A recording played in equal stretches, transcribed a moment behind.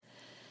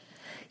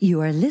You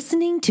are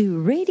listening to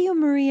Radio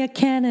Maria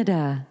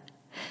Canada.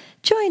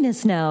 Join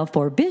us now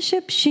for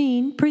Bishop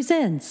Sheen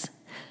Presents,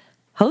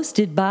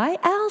 hosted by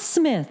Al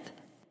Smith.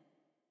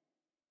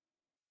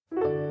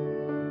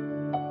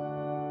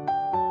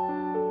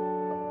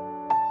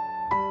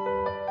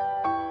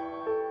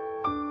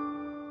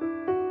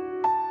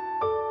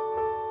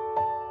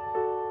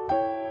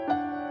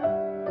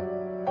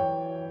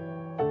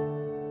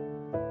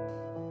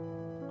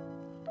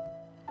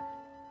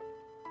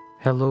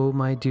 Hello,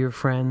 my dear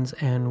friends,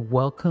 and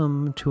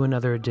welcome to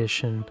another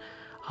edition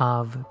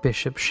of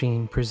Bishop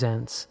Sheen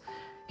Presents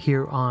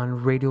here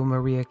on Radio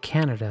Maria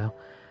Canada,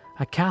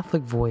 a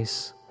Catholic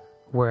voice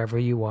wherever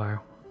you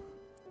are.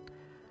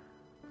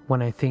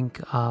 When I think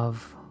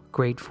of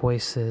great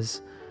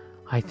voices,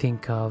 I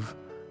think of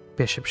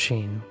Bishop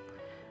Sheen,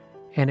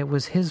 and it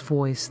was his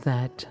voice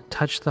that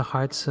touched the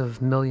hearts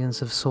of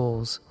millions of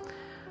souls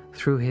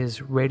through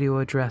his radio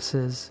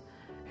addresses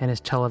and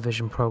his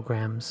television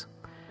programs.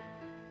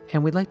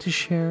 And we'd like to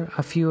share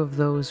a few of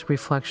those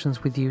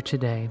reflections with you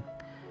today.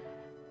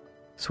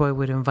 So I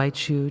would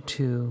invite you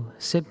to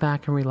sit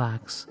back and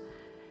relax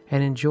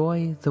and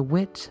enjoy the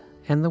wit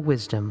and the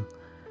wisdom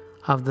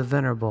of the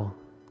Venerable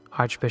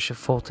Archbishop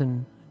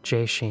Fulton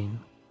J.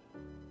 Sheen.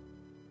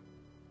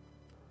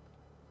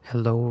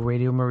 Hello,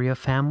 Radio Maria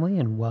family,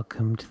 and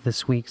welcome to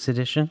this week's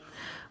edition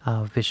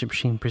of Bishop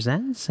Sheen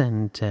Presents.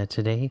 And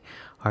today,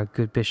 our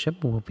good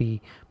bishop will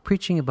be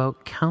preaching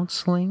about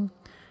counseling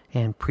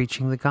and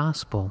preaching the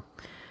gospel.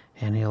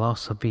 And he'll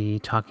also be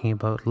talking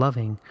about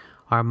loving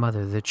our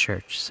mother, the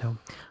church. So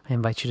I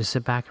invite you to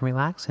sit back and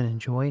relax and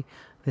enjoy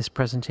this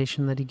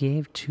presentation that he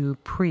gave to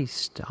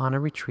priests on a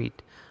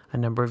retreat a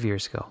number of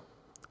years ago.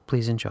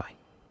 Please enjoy.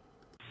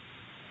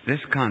 This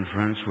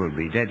conference will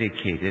be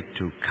dedicated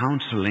to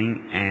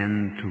counseling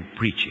and to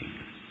preaching.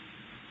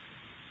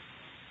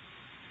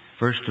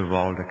 First of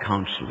all, to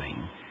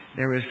counseling.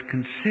 There is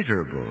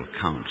considerable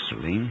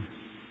counseling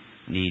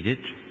needed,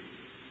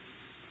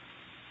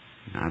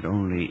 not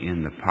only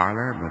in the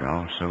parlor, but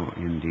also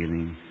in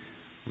dealing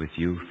with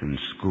youth in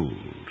schools.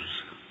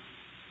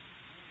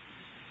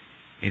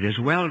 It is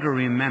well to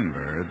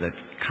remember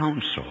that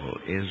counsel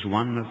is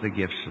one of the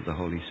gifts of the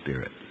Holy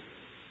Spirit.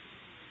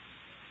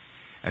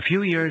 A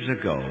few years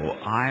ago,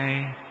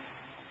 I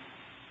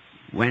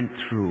went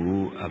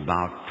through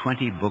about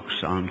 20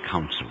 books on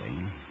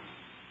counseling.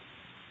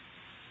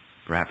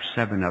 Perhaps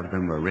 7 of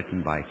them were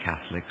written by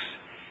Catholics,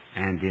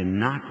 and in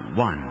not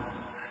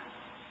one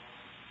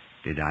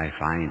did I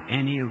find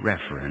any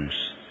reference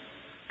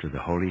to the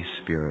Holy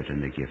Spirit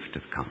and the gift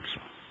of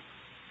counsel.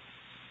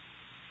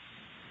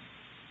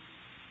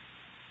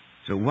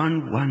 So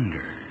one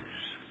wonders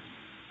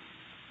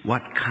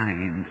what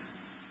kind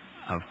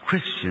of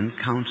Christian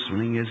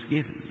counseling is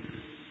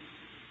given.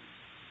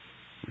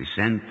 We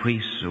send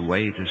priests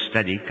away to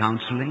study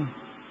counseling.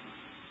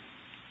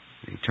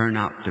 They turn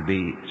out to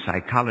be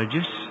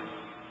psychologists,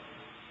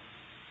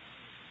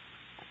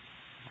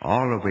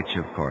 all of which,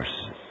 of course,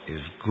 is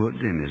good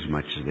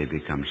inasmuch as they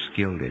become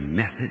skilled in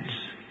methods.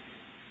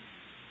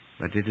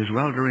 But it is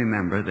well to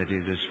remember that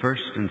it is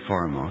first and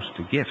foremost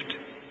a gift.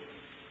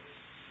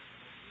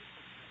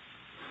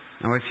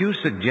 Now, a few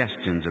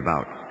suggestions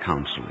about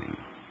counseling.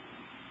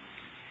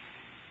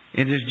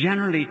 It is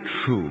generally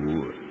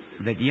true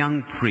that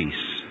young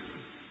priests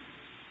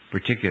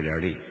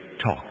particularly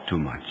talk too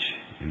much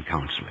in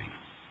counseling.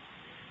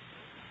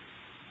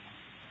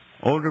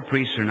 Older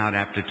priests are not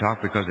apt to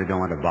talk because they don't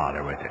want to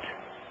bother with it.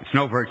 It's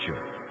no virtue.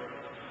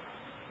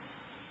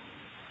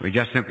 We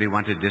just simply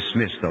want to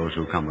dismiss those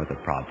who come with a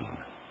problem,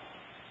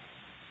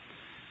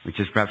 which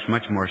is perhaps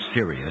much more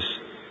serious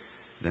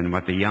than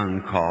what the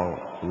young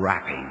call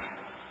rapping.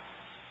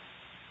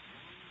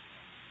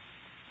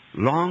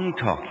 Long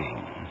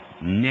talking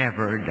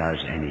never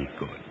does any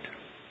good.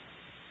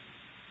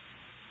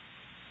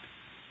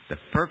 The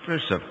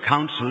purpose of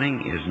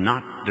counseling is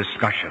not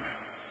discussion.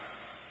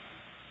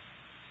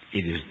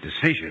 It is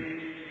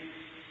decision.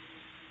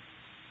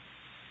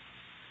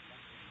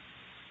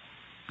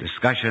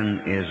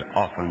 Discussion is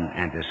often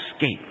an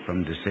escape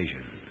from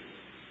decision.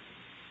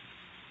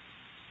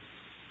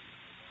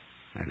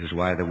 That is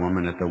why the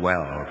woman at the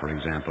well, for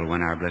example,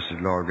 when our blessed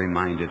Lord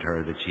reminded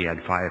her that she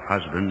had 5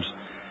 husbands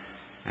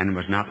and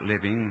was not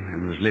living,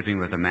 and was living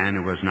with a man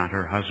who was not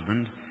her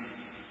husband,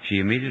 she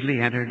immediately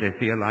entered a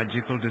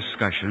theological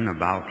discussion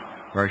about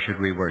where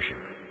should we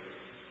worship.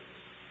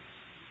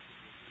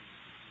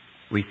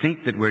 We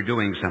think that we're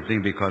doing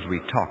something because we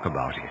talk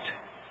about it.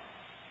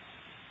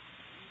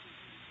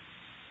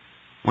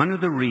 One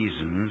of the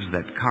reasons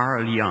that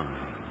Carl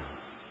Jung,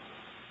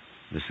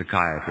 the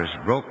psychiatrist,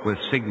 broke with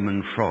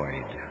Sigmund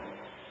Freud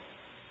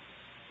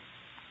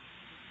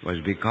was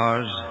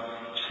because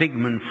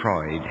Sigmund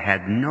Freud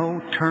had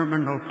no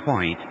terminal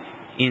point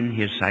in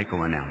his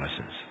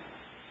psychoanalysis.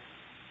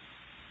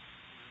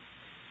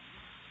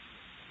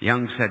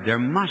 Jung said there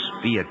must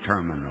be a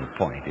terminal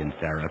point in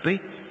therapy.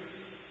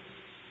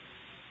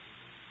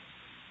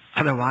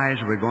 Otherwise,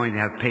 we're going to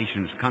have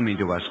patients coming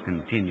to us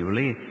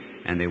continually,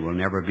 and they will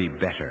never be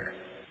better.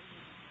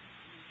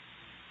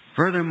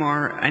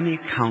 Furthermore, any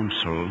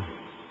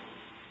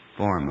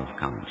form of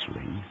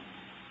counseling,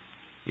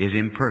 is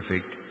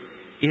imperfect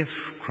if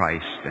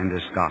Christ and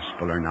His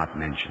gospel are not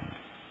mentioned.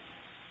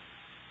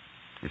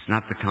 It's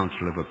not the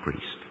counsel of a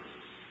priest.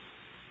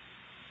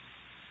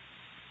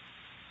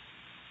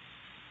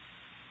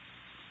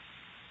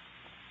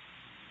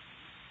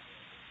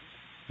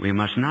 We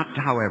must not,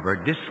 however,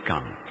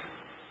 discount,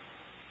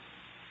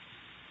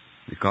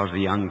 because the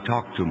young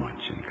talk too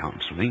much in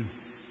counseling,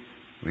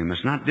 we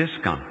must not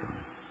discount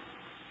them.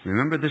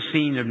 Remember the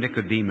scene of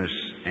Nicodemus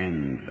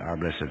and our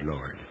blessed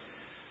Lord.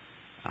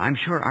 I'm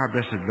sure our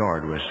blessed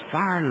Lord was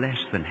far less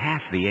than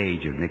half the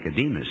age of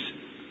Nicodemus.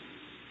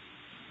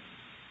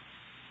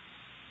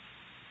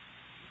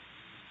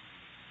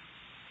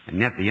 And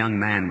yet the young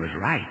man was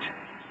right.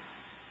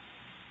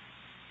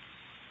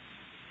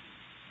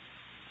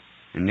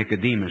 And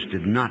Nicodemus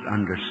did not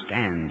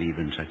understand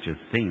even such a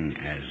thing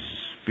as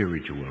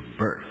spiritual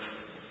birth.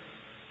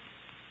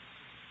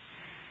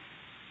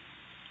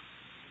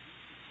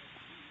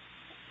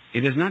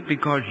 It is not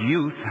because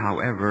youth,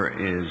 however,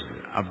 is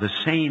of the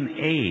same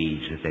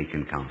age that they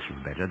can counsel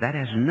better. That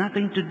has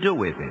nothing to do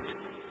with it.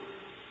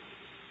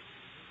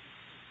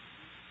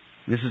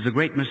 This is a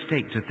great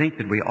mistake to think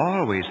that we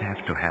always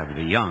have to have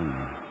the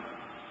young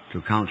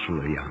to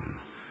counsel the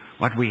young.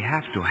 What we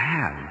have to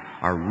have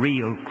are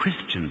real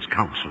Christians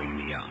counseling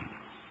the young,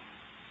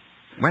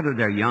 whether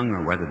they're young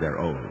or whether they're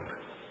old.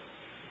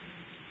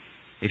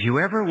 If you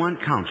ever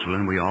want counsel,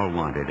 and we all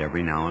want it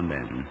every now and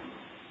then,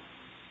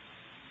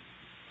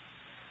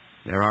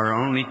 there are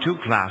only two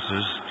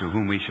classes to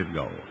whom we should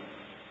go: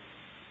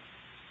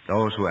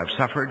 those who have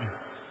suffered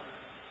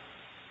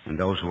and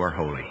those who are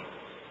holy.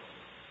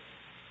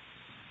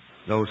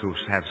 Those who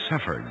have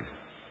suffered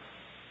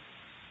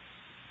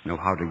know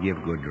how to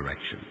give good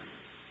direction.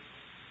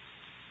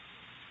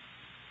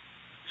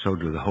 So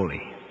do the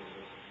holy.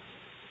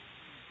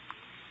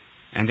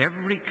 And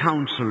every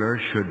counselor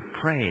should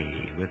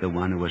pray with the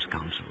one who is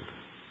counseled.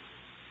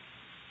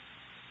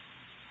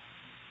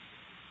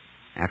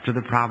 After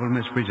the problem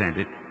is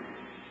presented,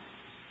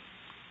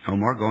 no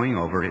more going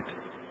over it.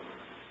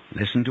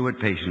 Listen to it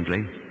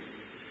patiently.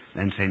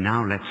 Then say,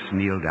 now let's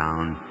kneel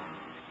down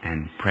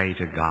and pray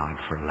to God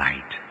for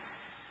light.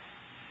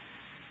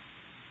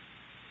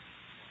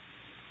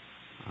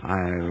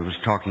 I was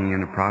talking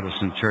in a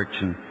Protestant church,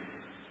 and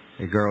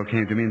a girl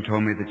came to me and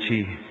told me that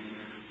she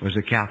was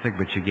a Catholic,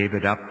 but she gave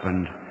it up,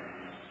 and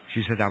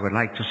she said, I would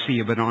like to see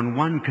you, but on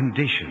one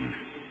condition: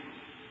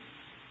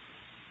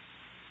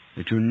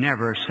 that you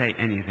never say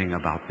anything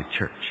about the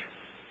church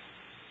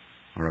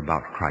or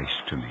about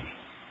Christ to me.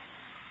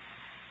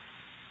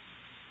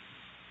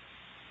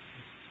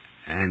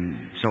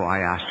 And so I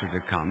asked her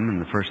to come,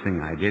 and the first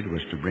thing I did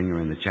was to bring her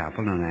in the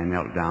chapel, and I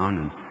knelt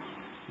down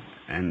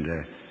and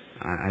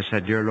I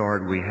said, Dear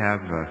Lord, we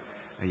have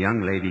a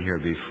young lady here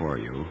before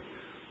you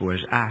who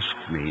has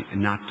asked me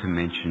not to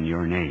mention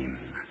your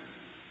name.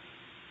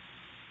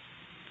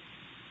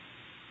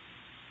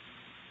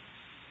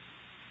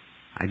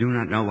 I do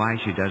not know why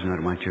she does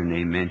not want your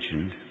name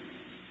mentioned.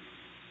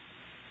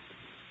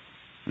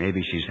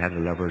 Maybe she's had a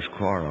lover's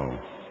quarrel.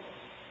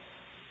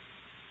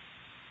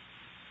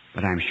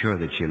 But I'm sure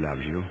that she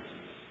loves you.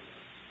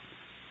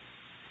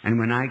 And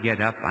when I get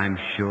up, I'm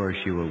sure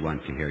she will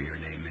want to hear your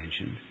name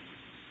mentioned.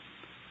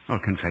 Well,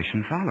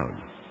 confession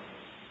followed.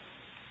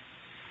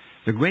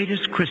 The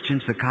greatest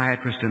Christian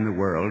psychiatrist in the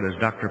world is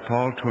Dr.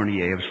 Paul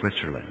Tournier of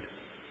Switzerland.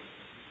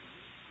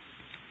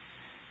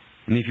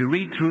 And if you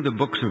read through the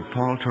books of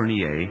Paul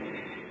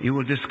Tournier, you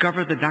will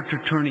discover that Dr.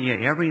 Tournier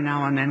every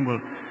now and then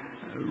will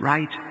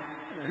write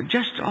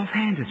just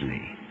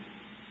offhandedly.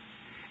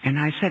 And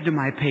I said to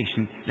my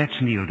patient,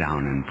 let's kneel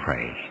down and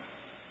pray.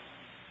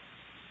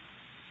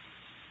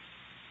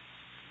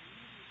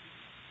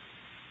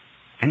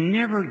 And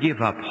never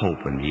give up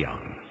hope in the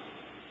young.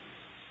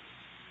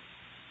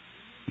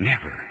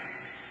 Never.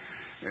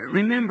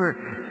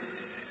 Remember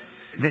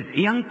that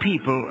young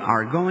people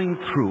are going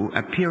through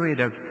a period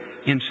of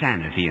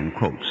insanity, in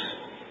quotes.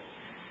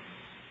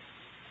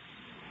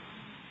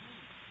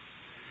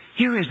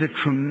 Here is a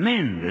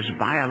tremendous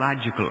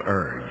biological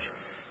urge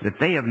that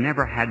they have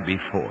never had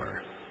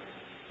before,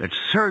 that's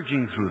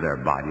surging through their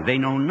body. They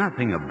know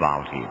nothing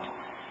about it.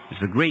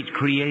 It's the great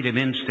creative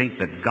instinct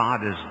that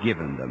God has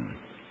given them.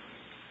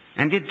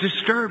 And it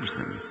disturbs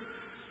them.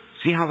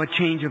 See how a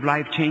change of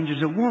life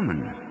changes a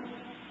woman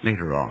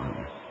later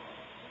on.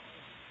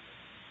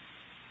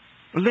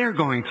 Well, they're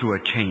going through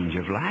a change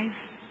of life.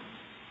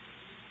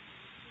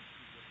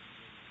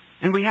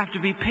 And we have to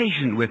be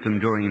patient with them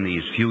during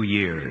these few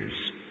years.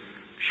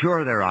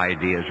 Sure, their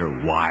ideas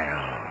are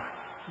wild.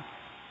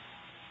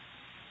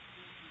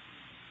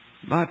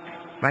 But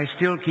by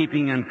still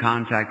keeping in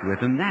contact with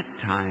them, that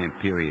time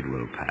period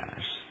will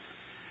pass.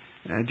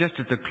 Just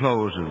at the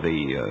close of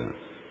the,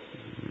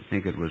 I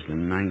think it was the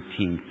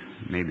 19th,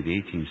 maybe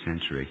the 18th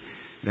century,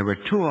 there were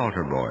two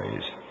altar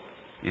boys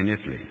in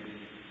Italy,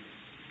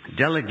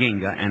 Della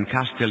Ginga and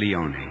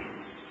Castiglione.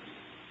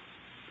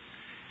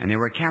 And they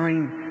were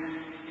carrying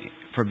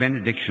for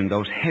benediction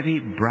those heavy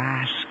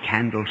brass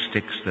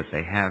candlesticks that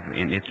they have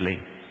in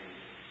Italy.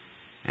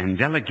 And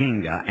Della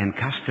Ginga and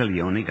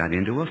Castiglione got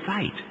into a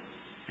fight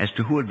as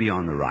to who would be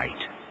on the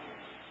right.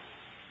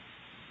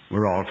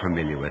 We're all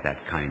familiar with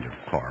that kind of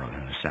quarrel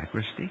in the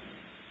sacristy.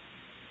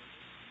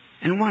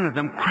 And one of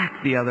them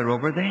cracked the other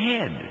over the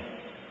head.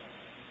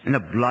 And the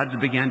blood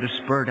began to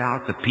spurt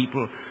out. The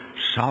people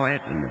saw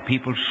it, and the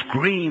people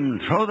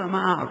screamed, "Throw them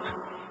out!"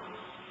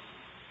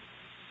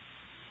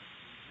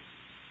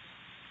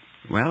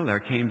 Well, there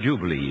came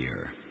Jubilee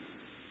year.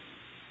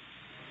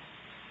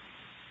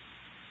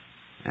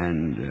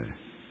 And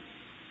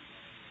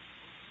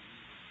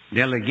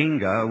Della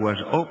Ginga was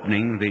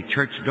opening the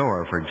church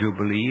door for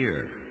Jubilee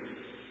year.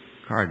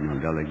 Cardinal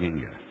Della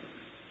Ginga.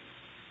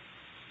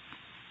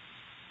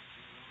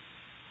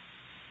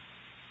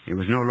 He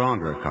was no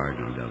longer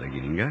Cardinal Della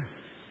Ginga.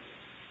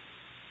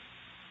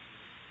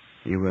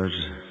 He was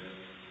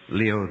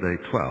Leo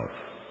XII.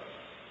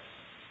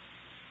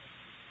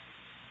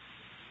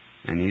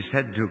 And he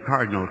said to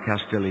Cardinal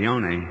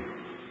Castiglione,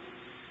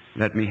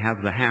 "Let me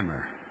have the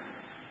hammer."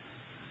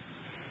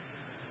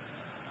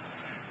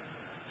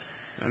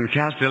 And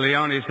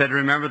Castiglione said,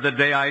 "Remember the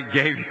day I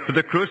gave you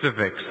the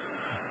crucifix."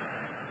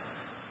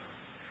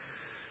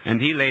 And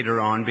he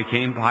later on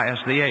became Pius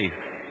VIII.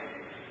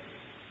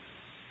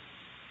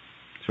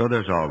 So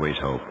there's always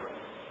hope.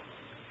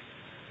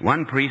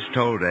 One priest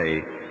told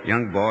a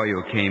young boy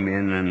who came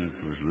in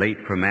and was late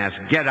for Mass,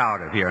 "Get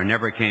out of here," and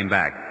never came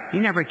back. He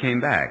never came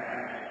back.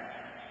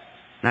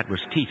 That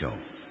was Tito.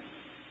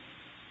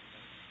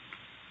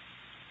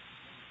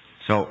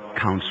 So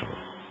counsel,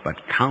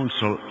 but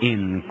counsel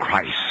in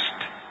Christ.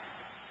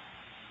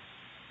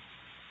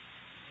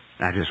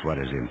 That is what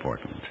is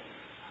important.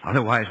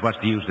 Otherwise, what's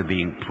the use of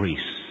being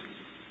priests?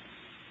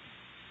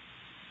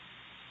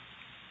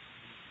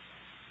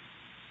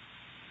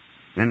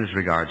 Then as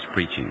regards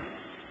preaching.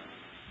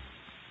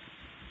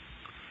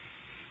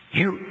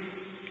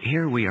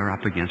 Here we are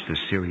up against a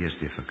serious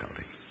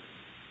difficulty.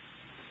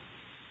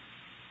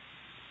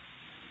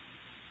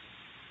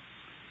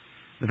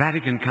 The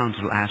Vatican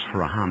Council asked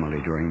for a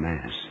homily during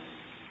Mass.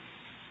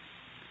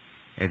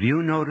 Have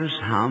you noticed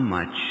how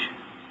much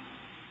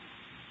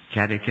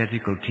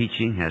catechetical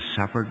teaching has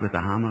suffered with the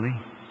homily?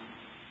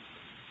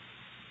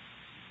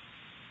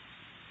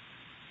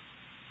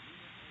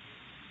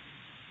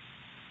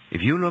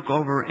 If you look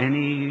over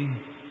any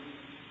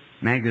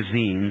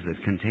magazines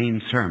that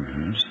contain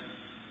sermons,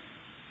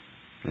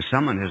 as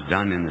someone has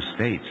done in the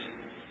States,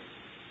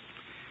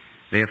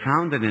 they have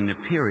found that in a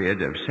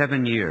period of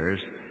 7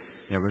 years,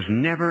 there was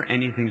never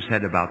anything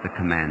said about the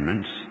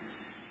commandments,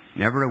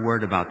 never a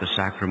word about the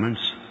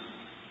sacraments,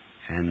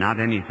 and not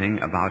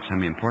anything about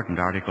some important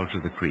articles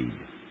of the Creed,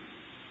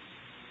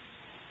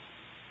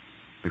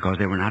 because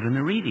they were not in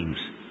the readings.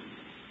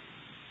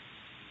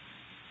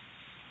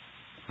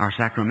 Our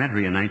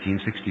sacramentary in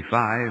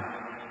 1965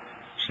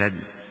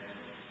 said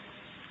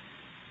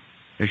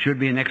there should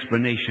be an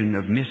explanation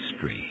of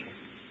mystery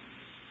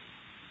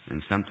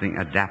and something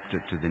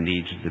adapted to the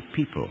needs of the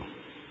people.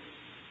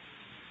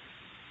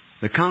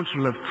 The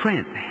Council of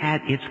Trent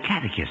had its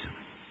catechism.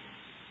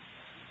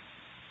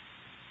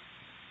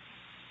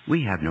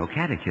 We have no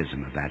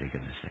catechism of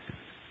Vatican II.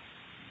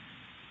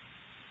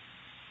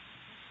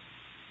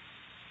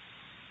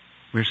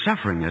 We're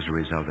suffering as a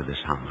result of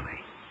this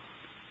homily.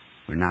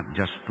 We're not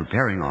just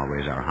preparing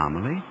always our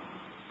homily,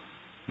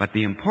 but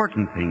the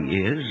important thing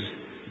is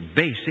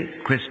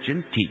basic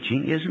Christian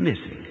teaching is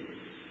missing.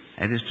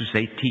 That is to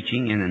say,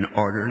 teaching in an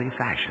orderly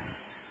fashion.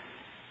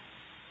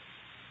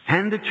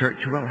 And the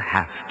church will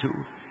have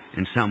to,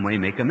 in some way,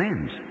 make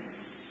amends.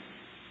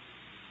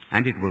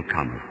 And it will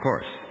come, of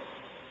course.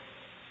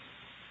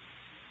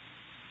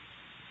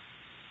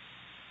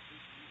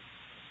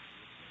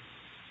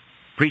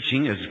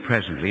 Preaching is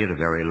presently at a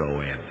very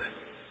low ebb.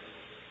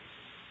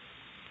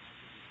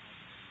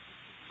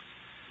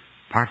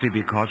 Partly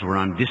because we're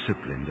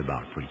undisciplined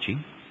about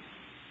preaching.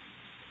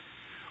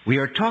 We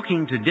are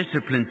talking to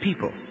disciplined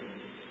people.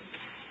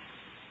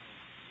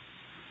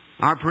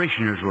 Our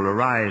parishioners will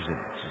arise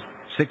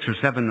at 6 or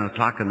 7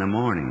 o'clock in the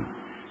morning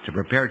to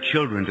prepare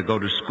children to go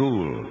to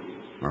school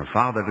or a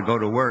father to go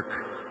to work.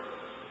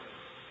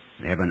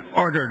 They have an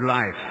ordered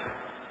life.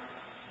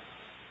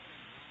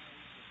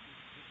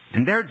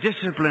 And their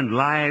disciplined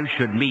lives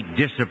should meet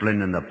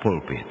discipline in the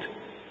pulpit.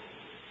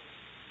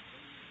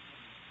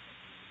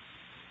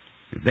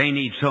 If they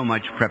need so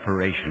much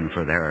preparation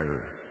for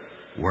their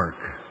work,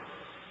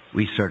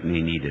 we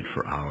certainly need it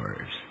for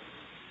ours.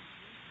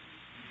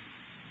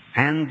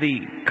 And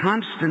the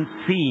constant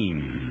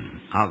theme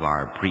of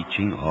our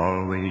preaching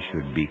always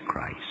should be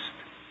Christ.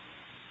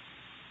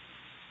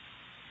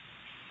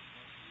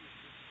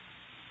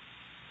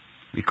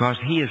 Because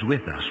He is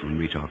with us when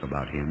we talk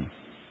about Him.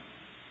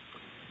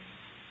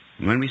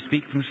 When we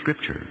speak from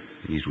Scripture,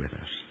 He's with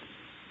us.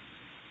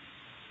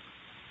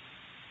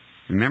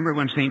 Remember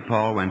when St.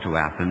 Paul went to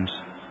Athens?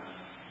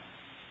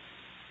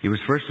 He was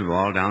first of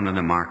all down in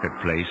the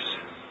marketplace.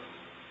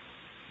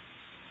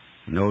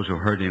 And those who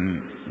heard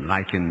him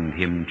likened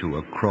him to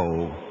a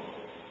crow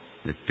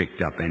that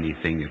picked up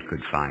anything it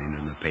could find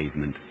on the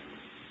pavement.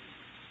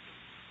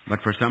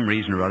 But for some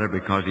reason or other,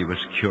 because he was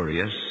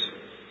curious,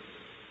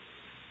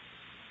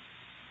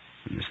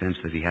 in the sense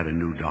that he had a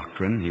new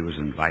doctrine, he was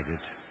invited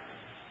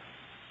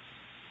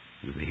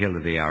to the hill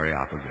of the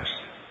Areopagus.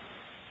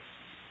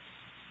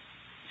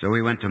 So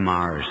we went to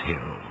Mars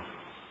Hill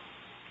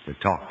to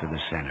talk to the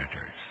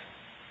senators.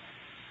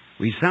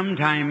 We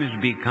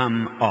sometimes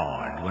become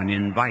awed when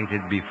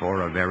invited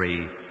before a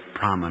very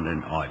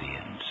prominent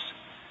audience.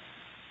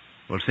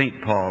 Well,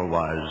 St. Paul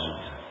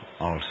was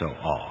also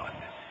awed,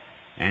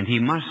 and he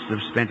must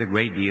have spent a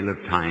great deal of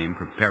time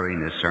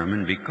preparing this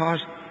sermon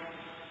because,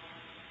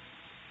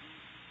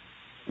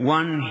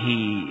 one,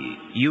 he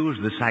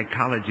used the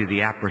psychology of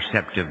the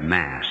apperceptive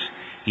mass.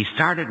 He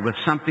started with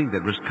something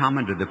that was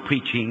common to the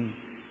preaching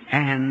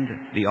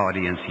and the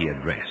audience he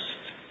addressed.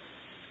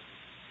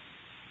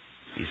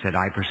 He said,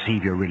 I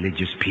perceive you're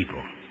religious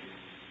people.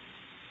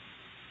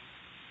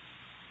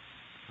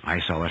 I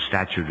saw a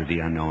statue to the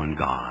unknown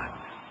God.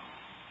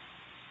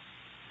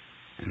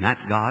 And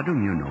that God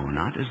whom you know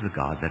not is the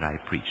God that I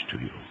preach to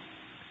you.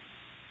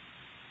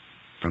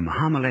 From a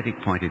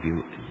homiletic point of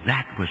view,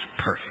 that was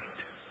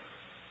perfect.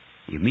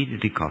 He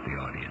immediately caught the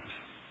audience.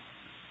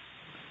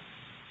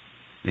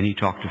 Then he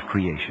talked of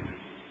creation.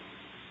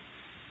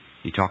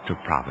 He talked of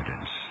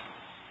providence.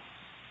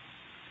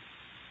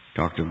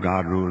 Talked of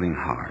God ruling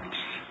hearts.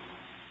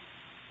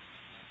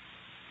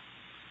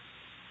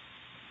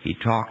 He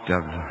talked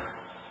of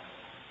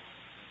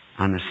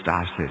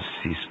anastasis.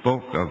 He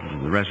spoke of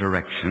the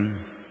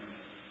resurrection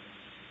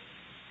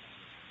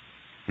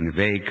in a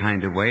vague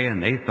kind of way,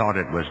 and they thought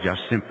it was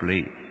just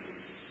simply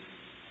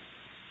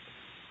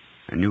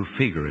a new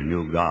figure, a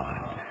new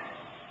God.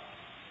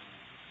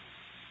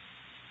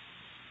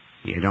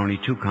 He had only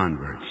two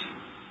converts,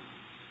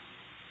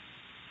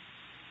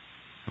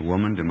 a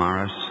woman,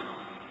 Damaris,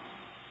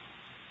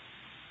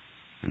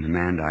 and the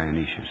man,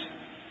 Dionysius.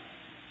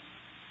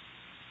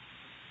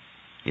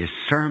 His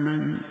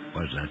sermon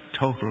was a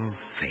total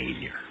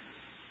failure.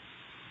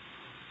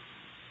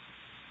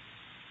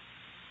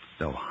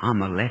 Though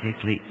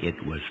homiletically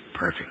it was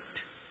perfect.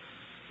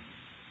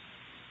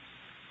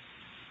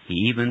 He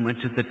even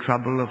went to the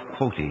trouble of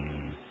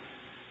quoting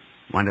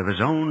one of his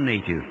own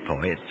native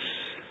poets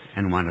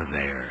and one of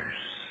theirs.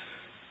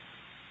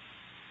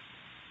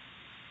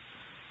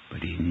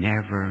 But he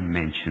never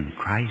mentioned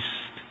Christ,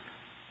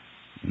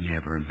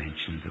 never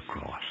mentioned the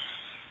cross.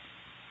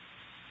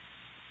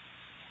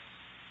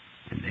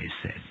 And they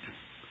said,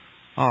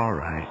 all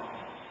right,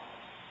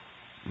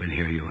 we'll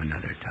hear you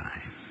another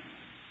time.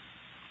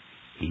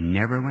 He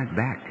never went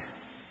back.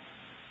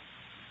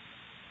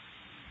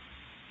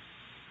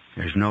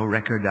 There's no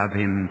record of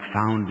him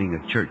founding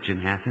a church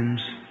in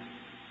Athens,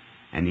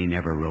 and he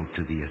never wrote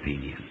to the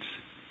Athenians.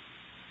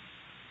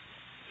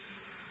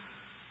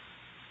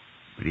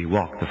 But he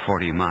walked the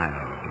 40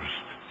 miles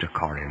to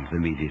Corinth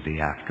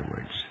immediately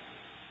afterwards.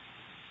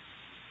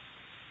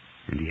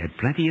 And he had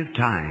plenty of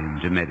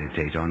time to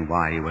meditate on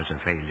why he was a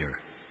failure.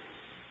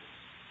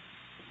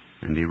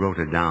 And he wrote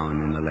it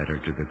down in the letter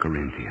to the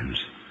Corinthians.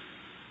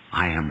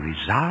 I am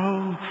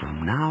resolved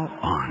from now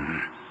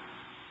on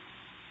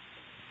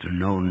to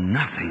know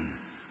nothing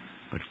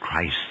but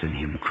Christ and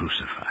Him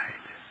crucified.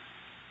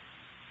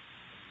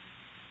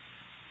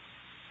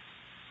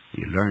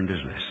 He learned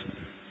his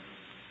lesson.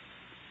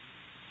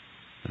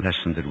 A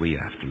lesson that we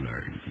have to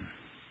learn.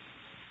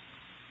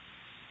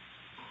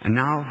 And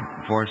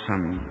now for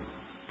some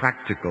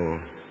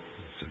practical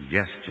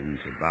suggestions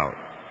about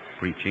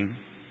preaching.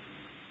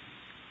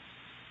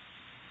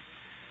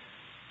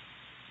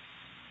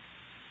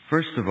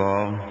 First of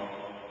all,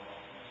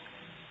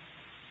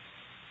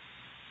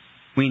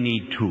 we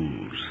need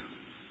tools.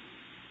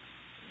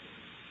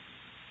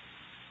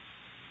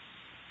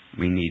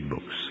 We need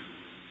books.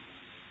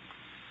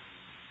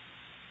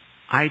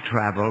 I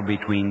travel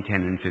between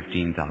 10 and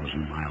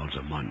 15,000 miles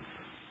a month.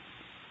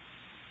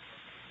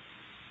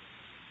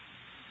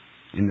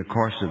 In the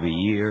course of a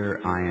year,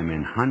 I am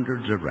in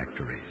hundreds of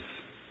rectories.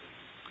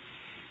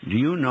 Do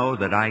you know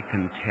that I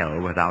can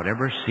tell without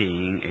ever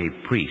seeing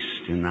a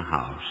priest in the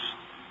house,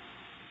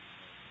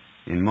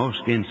 in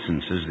most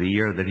instances, the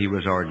year that he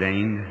was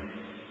ordained?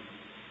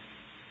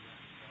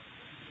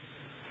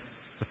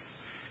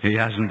 He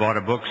hasn't bought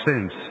a book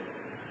since.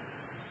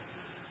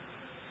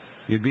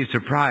 You'd be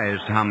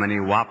surprised how many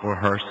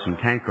Wapelhursts and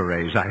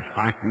Tanquerays I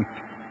find.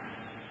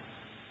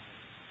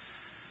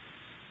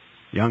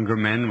 Younger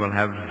men will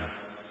have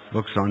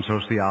books on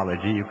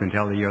sociology. You can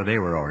tell the year they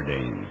were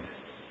ordained.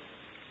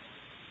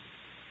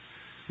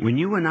 When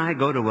you and I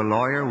go to a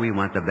lawyer, we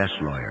want the best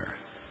lawyer.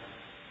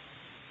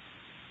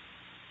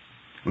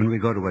 When we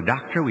go to a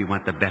doctor, we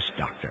want the best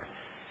doctor.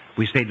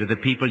 We say to the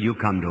people, you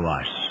come to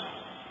us.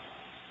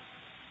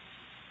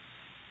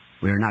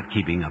 We're not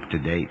keeping up to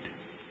date,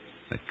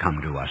 but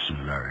come to us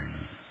and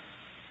learn.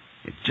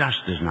 It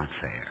just is not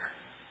fair.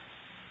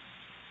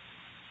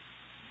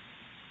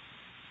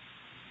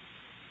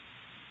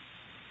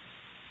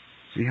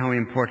 See how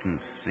important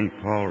St.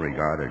 Paul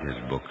regarded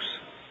his books.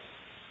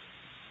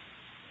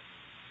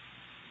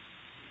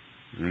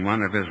 in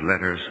one of his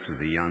letters to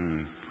the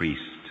young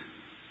priest,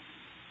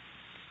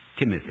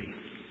 Timothy,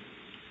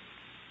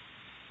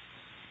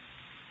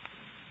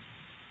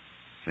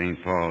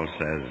 St. Paul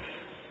says,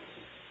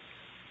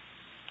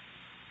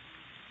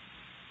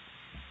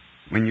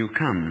 "When you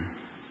come,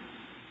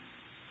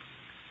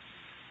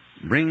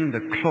 bring the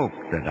cloak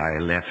that I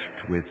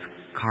left with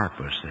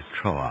Carpus at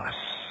Troas,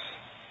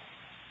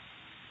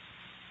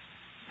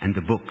 and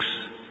the books,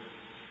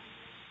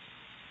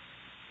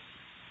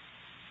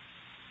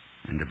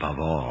 and above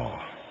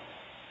all,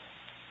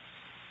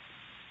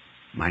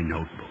 my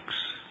notebooks."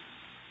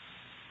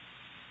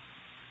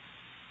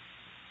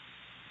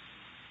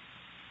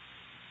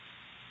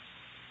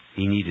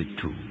 He needed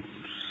tools.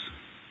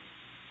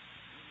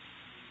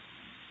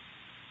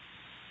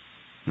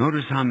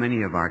 Notice how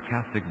many of our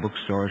Catholic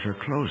bookstores are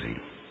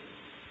closing.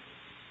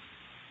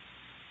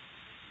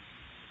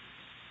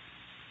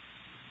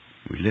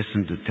 We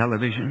listen to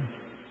television.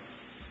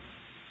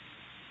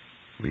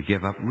 We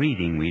give up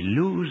reading. We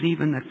lose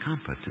even the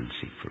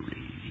competency for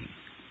reading.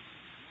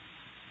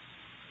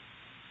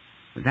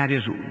 That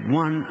is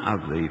one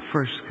of the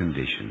first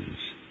conditions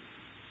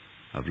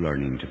of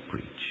learning to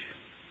preach.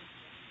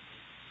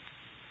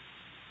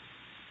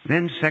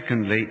 Then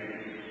secondly,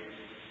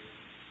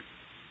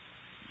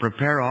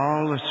 prepare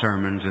all the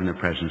sermons in the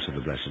presence of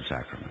the Blessed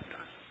Sacrament.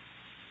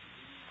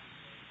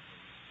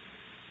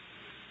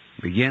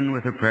 Begin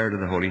with a prayer to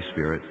the Holy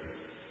Spirit.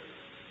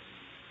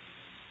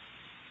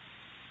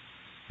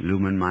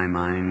 Illumine my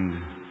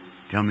mind.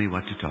 Tell me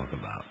what to talk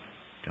about.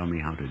 Tell me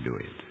how to do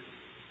it.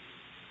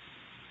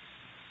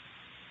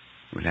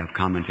 We'll have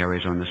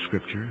commentaries on the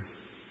Scripture.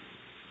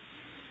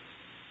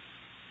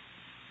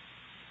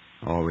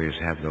 Always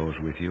have those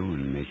with you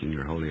in making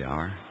your holy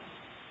hour.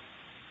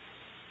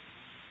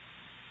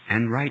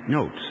 And write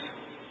notes,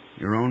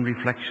 your own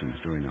reflections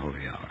during the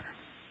holy hour.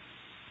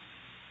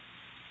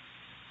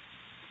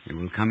 It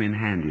will come in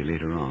handy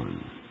later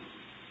on.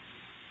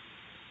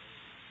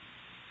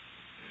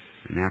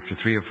 And after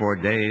 3 or 4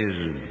 days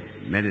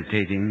of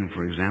meditating,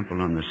 for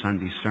example, on the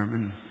Sunday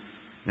sermon,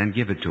 then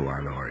give it to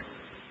our Lord.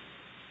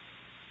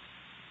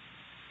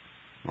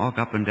 Walk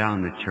up and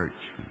down the church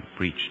and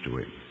preach to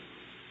it.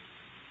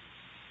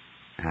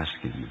 Ask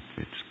Him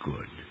if it's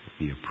good, if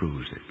He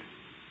approves it.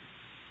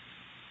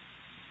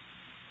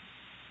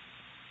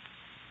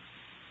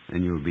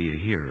 Then you'll be a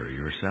hearer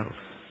yourself.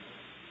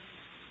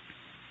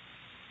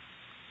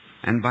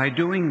 And by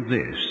doing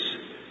this,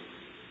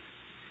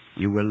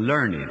 you will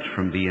learn it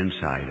from the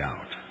inside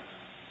out.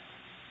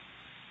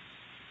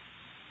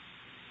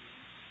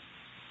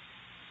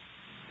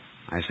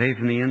 I say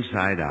from the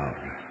inside out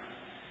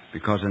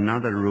because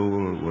another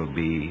rule will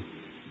be,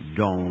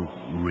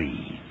 don't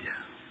read.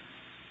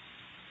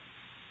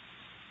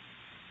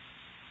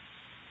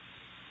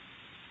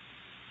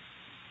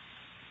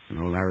 An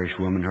old Irish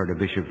woman heard a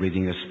bishop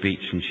reading a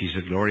speech, and she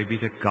said, "Glory be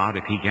to God,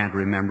 if he can't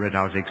remember it,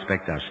 how does he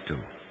expect us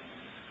to?"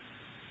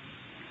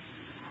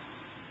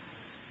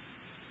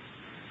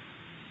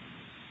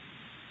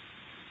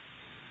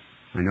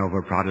 I know of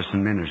a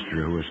Protestant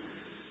minister who was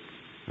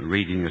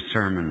reading a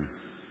sermon,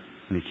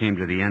 and he came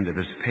to the end of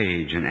his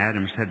page, and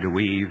Adam said to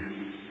Eve,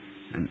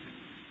 and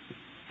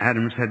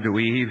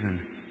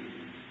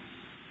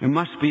there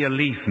must be a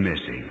leaf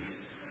missing.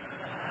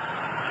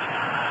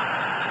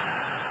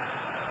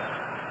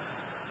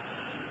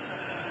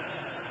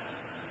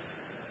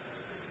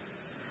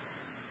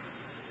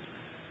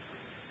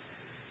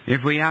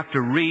 If we have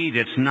to read,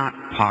 it's not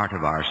part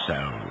of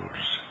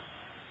ourselves.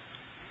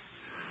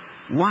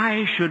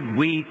 Why should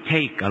we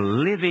take a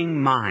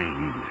living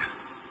mind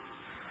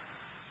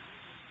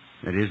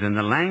that is, in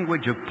the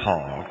language of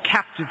Paul,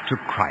 captive to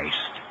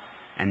Christ,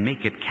 and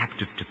make it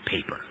captive to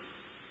paper?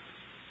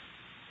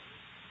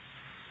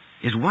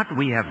 Is what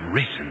we have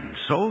written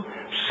so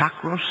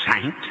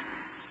sacrosanct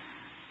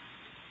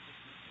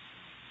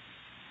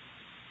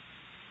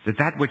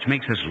that which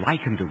makes us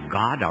likened to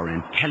God, our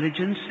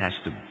intelligence, has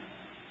to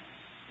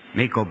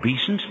make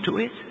obeisance to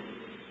it?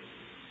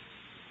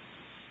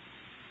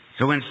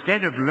 So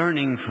instead of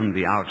learning from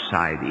the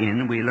outside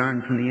in, we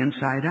learn from the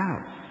inside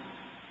out.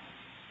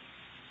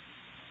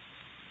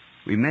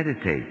 We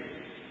meditate.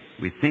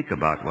 We think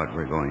about what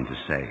we're going to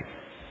say.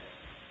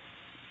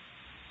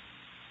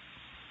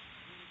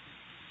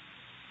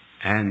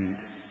 And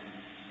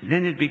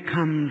then it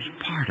becomes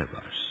part of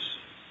us.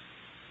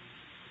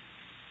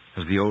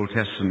 As the Old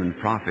Testament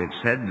prophet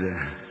said,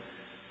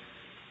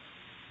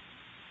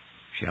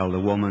 shall the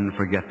woman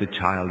forget the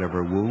child of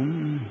her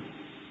womb?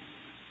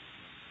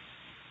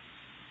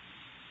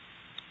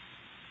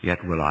 Yet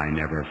will I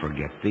never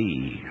forget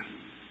thee.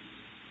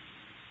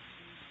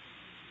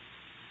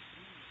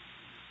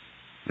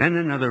 Then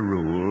another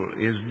rule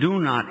is, do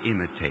not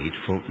imitate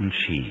Fulton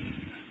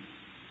Sheen.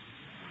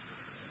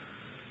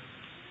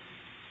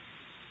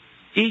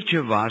 Each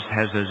of us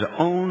has his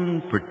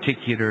own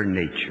particular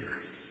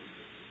nature.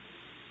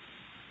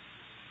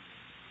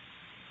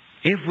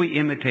 If we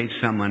imitate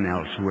someone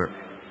else,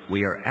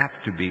 we are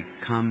apt to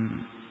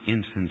become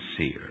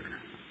insincere,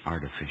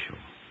 artificial.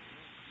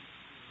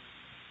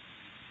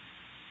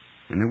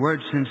 And the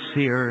word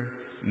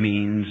sincere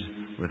means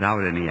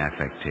without any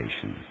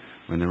affectation.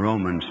 When the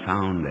Romans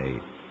found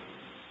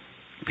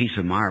a piece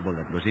of marble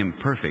that was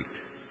imperfect,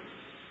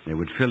 they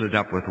would fill it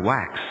up with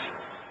wax,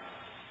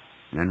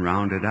 then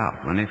round it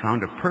out. When they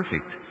found a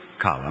perfect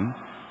column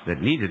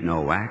that needed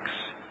no wax,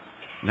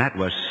 that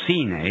was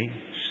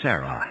sine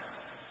cera.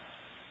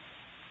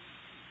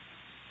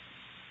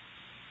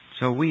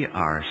 So we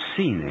are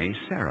sine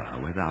cera,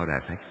 without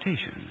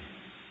affectation.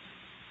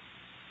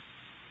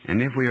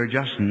 And if we are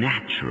just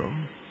natural,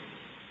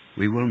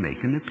 we will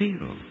make an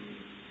appeal.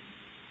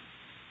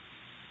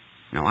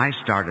 Now, I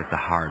started the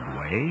hard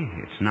way.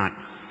 It's not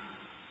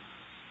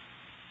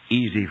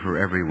easy for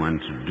everyone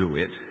to do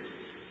it.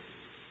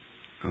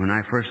 When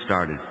I first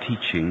started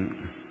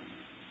teaching,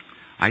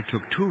 I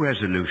took 2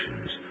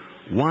 resolutions.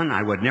 One,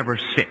 I would never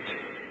sit,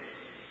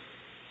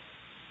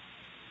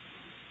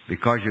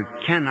 because you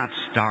cannot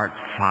start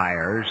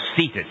fires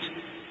seated.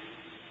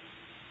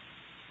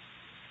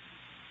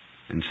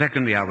 And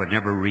secondly, I would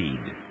never read,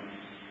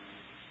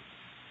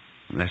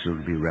 unless it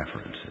would be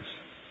references.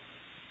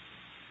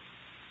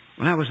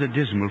 Well, that was a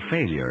dismal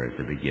failure at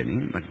the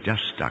beginning, but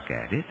just stuck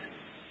at it.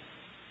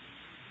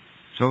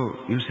 So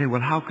you say,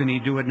 well, how can he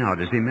do it now?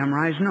 Does he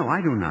memorize? No,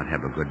 I do not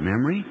have a good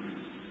memory.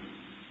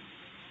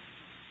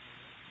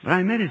 But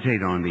I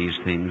meditate on these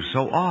things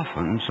so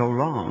often, so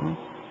long,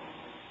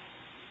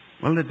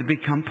 well, that they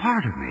become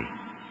part of me.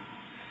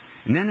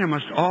 And then there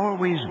must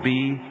always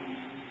be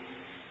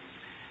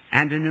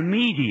an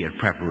immediate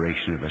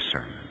preparation of a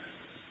sermon.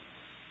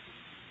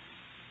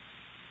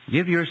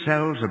 Give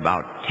yourselves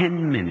about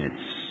 10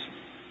 minutes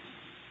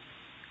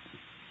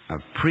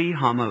of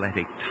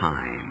pre-homiletic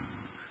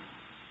time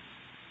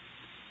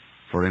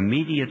for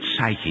immediate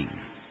citing,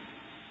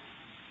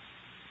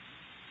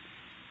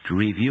 to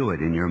review it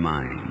in your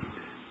mind,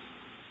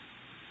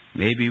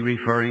 maybe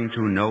referring to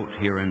a note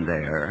here and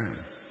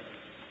there,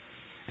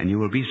 and you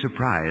will be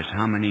surprised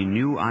how many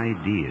new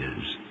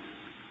ideas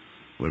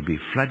will be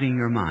flooding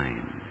your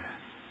mind.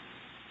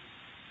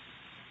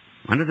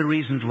 One of the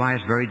reasons why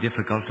it's very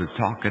difficult to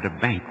talk at a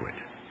banquet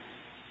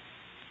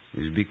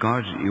is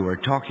because you are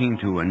talking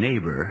to a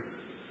neighbor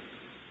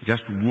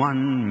just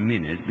 1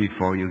 minute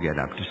before you get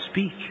up to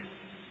speak.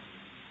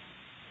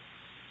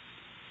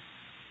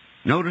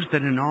 Notice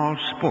that in all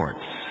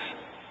sports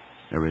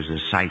there is a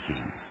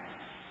citing.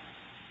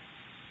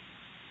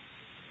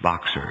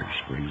 Boxers,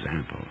 for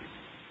example,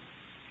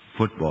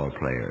 football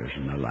players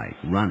and the like,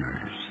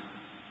 runners.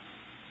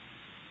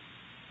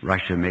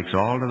 Russia makes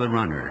all of the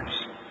runners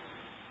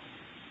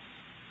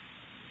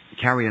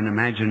carry an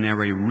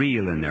imaginary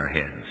reel in their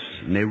heads,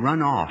 and they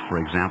run off, for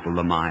example,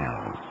 the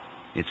mile,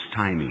 its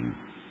timing,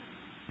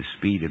 the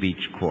speed of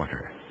each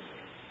quarter.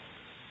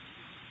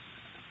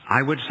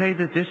 I would say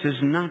that this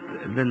is not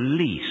the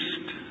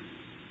least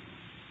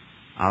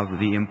of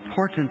the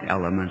important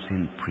elements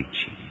in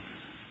preaching.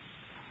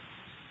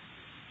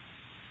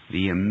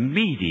 The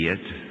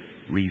immediate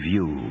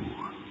review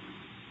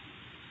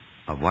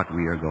of what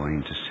we are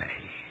going to say.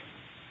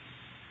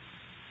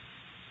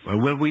 Well,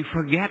 will we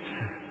forget?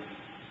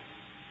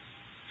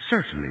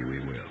 Certainly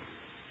we will.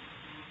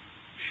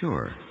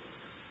 Sure.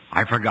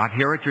 I forgot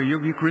here at your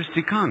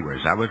Eucharistic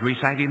Congress. I was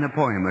reciting the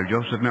poem of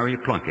Joseph Mary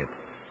Plunkett.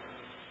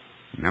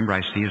 Remember,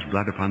 I see his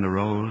blood upon the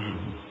rose,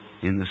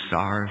 in the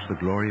stars, the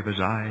glory of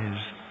his eyes.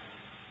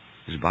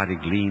 His body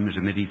gleams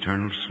amid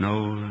eternal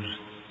snows,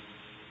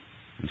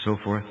 and so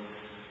forth.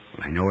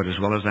 Well, I know it as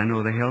well as I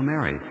know the Hail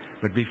Mary.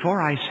 But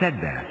before I said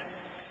that,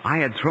 I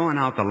had thrown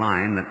out the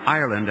line that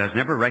Ireland has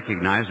never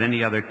recognized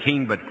any other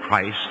king but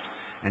Christ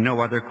and no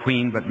other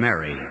queen but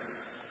Mary.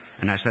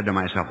 And I said to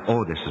myself,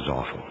 oh, this is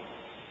awful.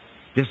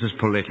 This is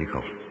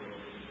political.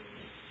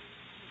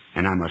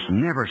 And I must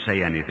never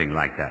say anything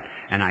like that.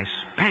 And I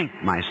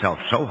spanked myself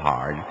so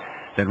hard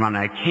that when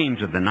I came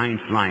to the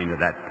 9th line of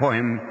that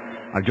poem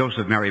of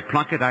Joseph Mary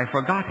Plunkett, I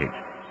forgot it.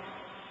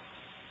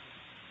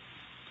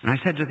 And I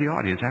said to the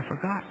audience, I've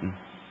forgotten.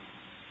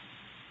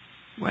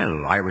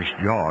 Well, Irish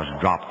jaws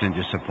dropped in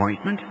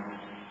disappointment.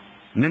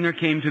 And then there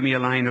came to me a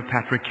line of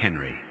Patrick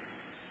Henry.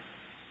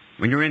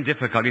 When you're in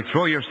difficulty,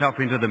 throw yourself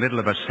into the middle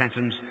of a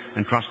sentence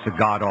and trust to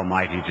God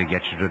Almighty to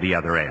get you to the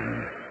other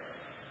end.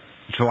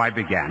 So I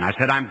began. I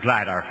said, I'm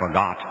glad I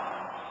forgot.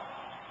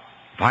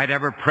 If I'd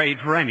ever prayed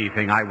for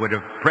anything, I would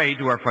have prayed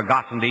to have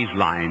forgotten these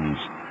lines.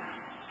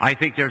 I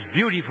think there's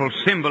beautiful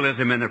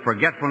symbolism in the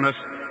forgetfulness,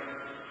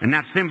 and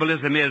that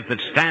symbolism is that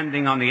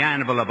standing on the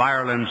anvil of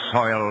Ireland's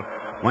soil,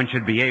 one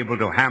should be able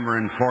to hammer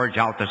and forge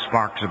out the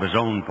sparks of his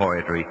own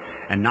poetry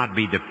and not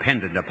be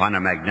dependent upon a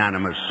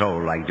magnanimous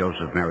soul like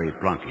Joseph Mary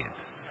Plunkett.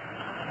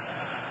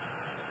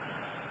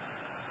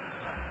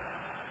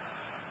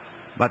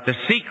 But the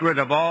secret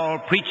of all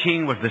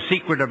preaching was the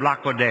secret of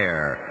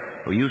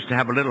Lacordaire, who used to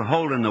have a little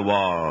hole in the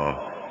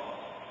wall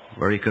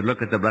where he could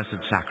look at the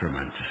Blessed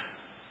Sacrament.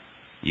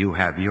 You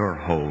have your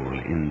hole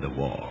in the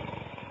wall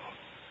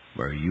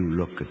where you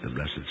look at the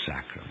Blessed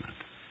Sacrament.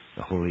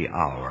 The holy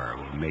hour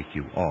will make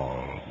you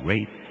all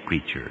great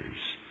preachers,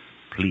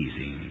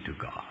 pleasing to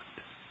God.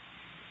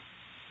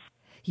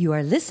 You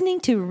are listening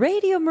to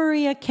Radio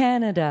Maria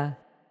Canada.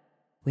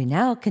 We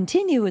now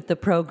continue with the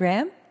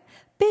program,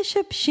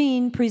 Bishop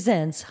Sheen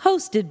Presents,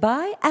 hosted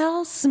by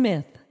Al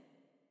Smith.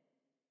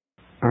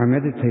 Our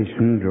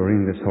meditation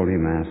during this Holy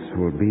Mass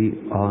will be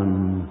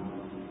on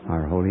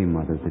our Holy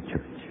Mother, the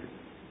Church.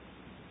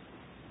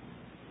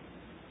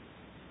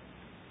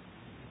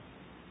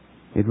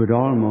 It would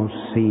almost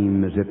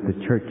seem as if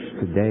the Church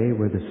today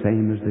were the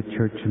same as the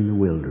Church in the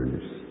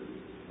wilderness.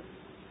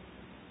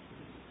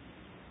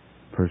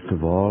 First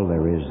of all,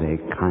 there is a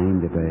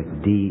kind of a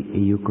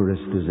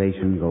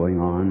de-Eucharistization going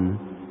on,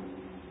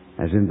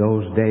 as in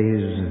those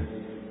days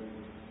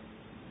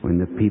when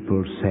the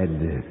people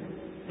said,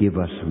 "Give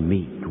us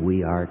meat,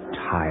 we are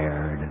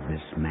tired of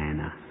this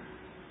manna."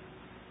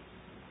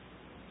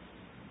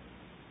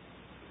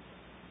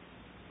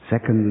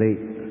 Secondly,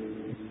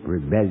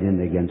 rebellion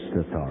against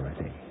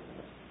authority.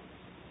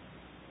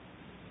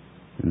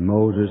 And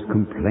Moses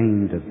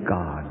complained to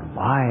God,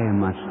 "Why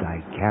must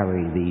I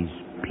carry these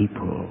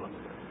people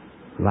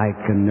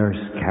like a nurse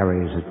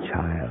carries a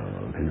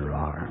child in her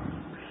arms?"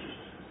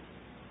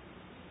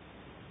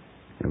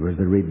 There was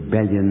the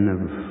rebellion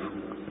of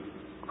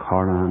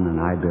Korah and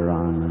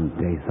Abiram and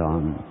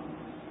Dathan,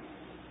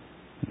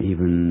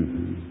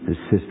 even the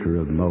sister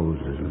of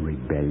Moses in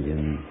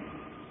rebellion.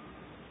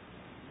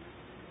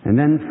 And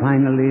then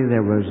finally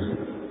there was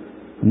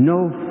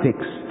no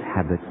fixed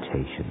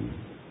habitation,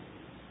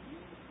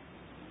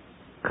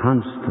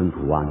 constant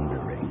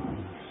wanderings.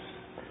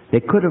 They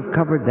could have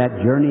covered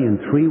that journey in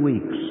 3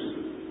 weeks,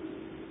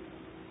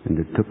 and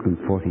it took them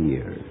 40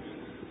 years.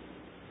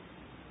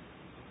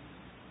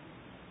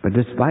 But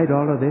despite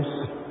all of this,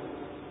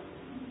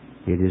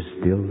 it is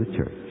still the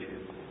Church,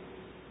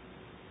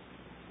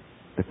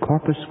 the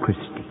Corpus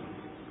Christi.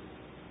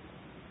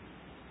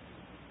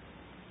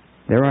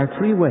 There are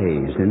 3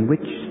 ways in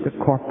which the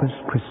Corpus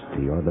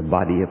Christi, or the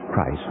body of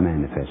Christ,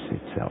 manifests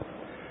itself.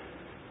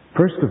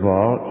 First of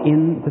all,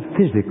 in the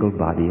physical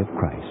body of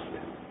Christ,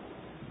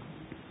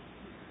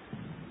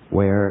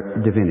 where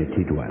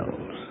divinity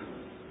dwells.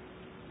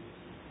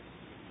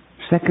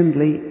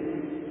 Secondly,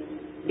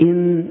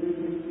 in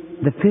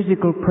the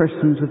physical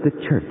persons of the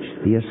Church,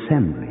 the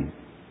assembly,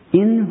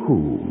 in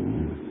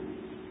whom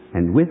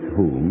and with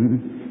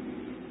whom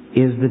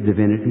is the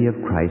divinity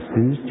of Christ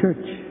in His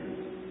Church.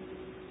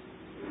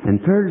 And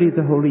thirdly,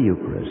 the Holy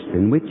Eucharist,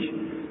 in which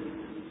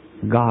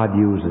God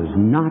uses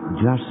not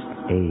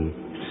just a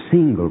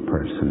single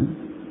person,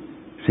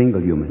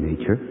 single human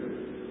nature,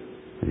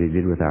 as He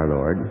did with our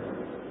Lord,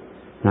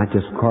 not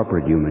just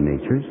corporate human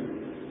natures,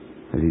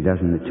 as He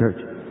does in the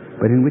Church,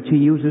 but in which He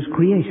uses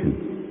creation,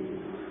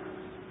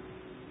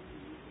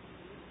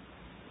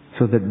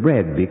 so that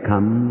bread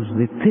becomes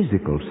the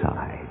physical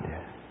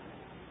side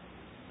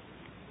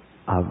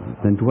of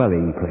the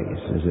dwelling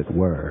place, as it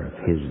were, of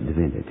His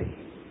divinity.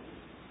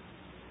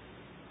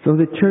 So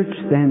the Church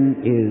then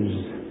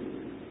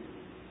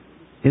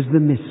is the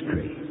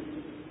mystery.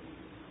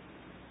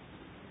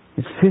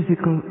 It's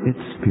physical, it's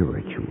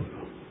spiritual,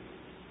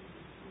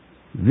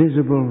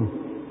 visible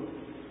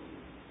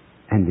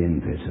and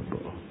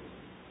invisible.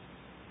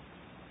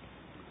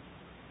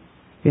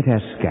 It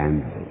has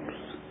scandals.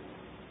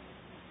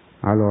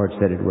 Our Lord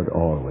said it would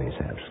always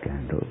have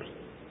scandals.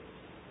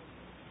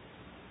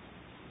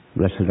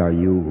 Blessed are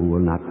you who will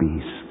not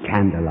be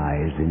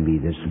scandalized in me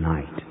this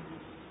night.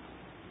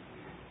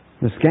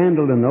 The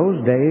scandal in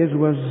those days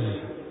was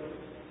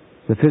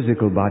the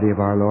physical body of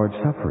our Lord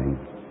suffering.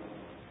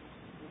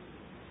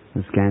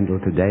 The scandal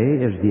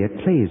today is the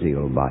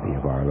ecclesial body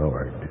of our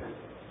Lord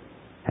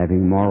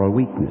having moral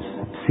weakness.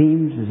 It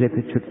seems as if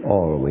it should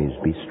always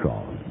be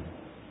strong.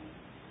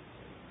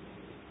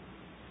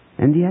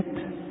 And yet,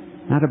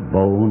 not a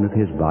bone of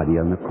His body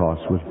on the cross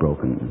was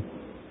broken.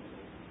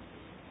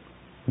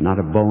 Not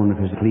a bone of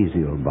His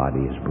ecclesial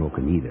body is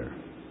broken either.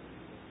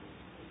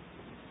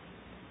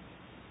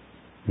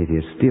 It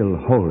is still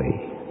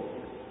holy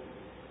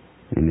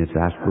in its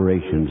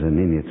aspirations and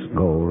in its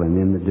goal and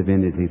in the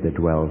divinity that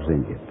dwells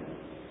in it.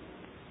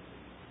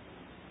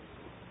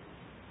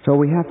 So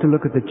we have to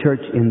look at the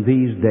Church in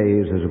these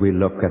days as we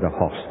look at a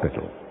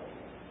hospital.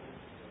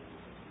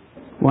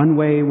 One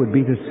way would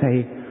be to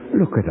say,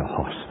 look at a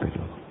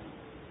hospital.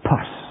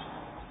 Pus,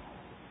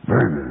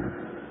 vermin,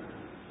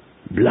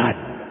 blood,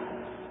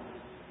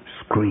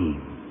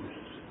 screams.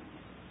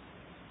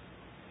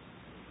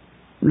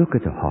 Look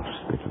at a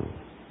hospital.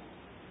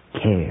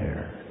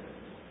 Care,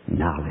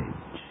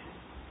 knowledge,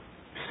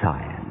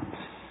 science,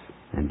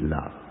 and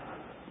love.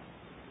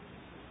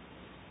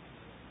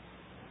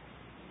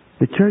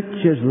 The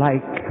Church is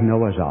like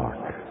Noah's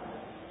Ark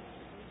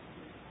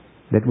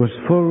that was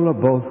full of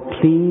both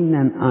clean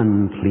and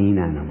unclean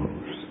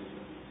animals.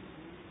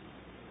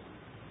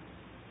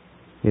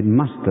 It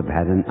must have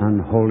had an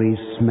unholy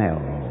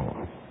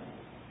smell,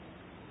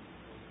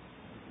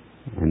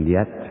 and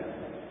yet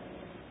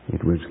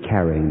it was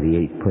carrying the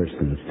 8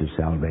 persons to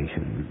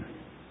salvation.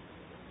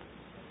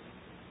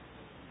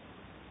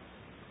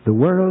 The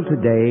world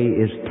today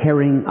is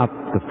tearing up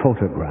the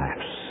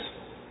photographs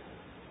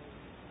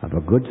of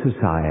a good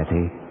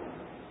society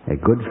a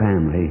good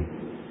family,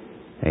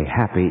 a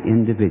happy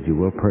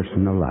individual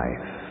personal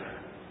life.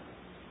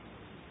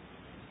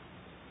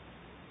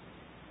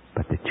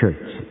 But the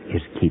church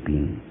is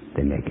keeping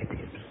the negatives.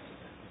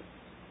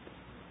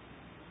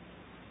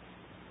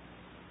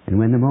 And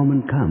when the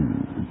moment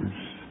comes,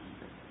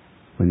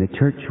 when the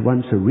church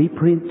wants a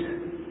reprint,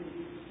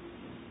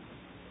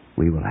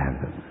 we will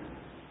have them.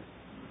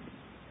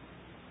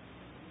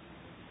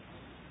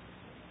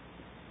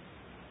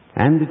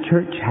 And the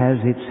church has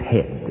its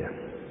head,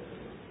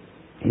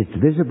 its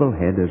visible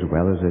head as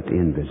well as its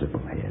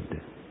invisible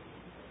head.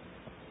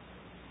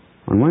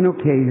 On one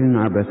occasion,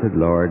 our blessed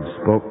Lord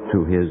spoke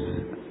to his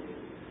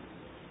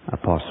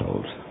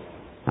apostles.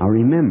 Now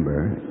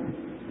remember,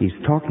 he's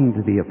talking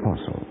to the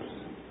apostles.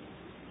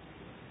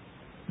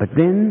 But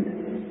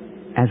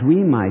then, as we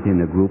might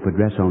in a group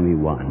address only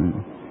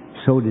one,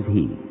 so did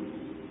he.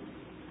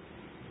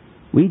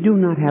 We do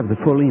not have the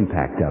full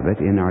impact of it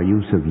in our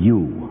use of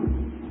you.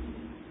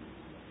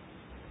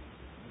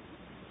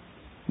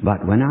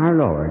 But when our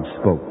Lord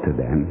spoke to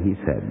them, he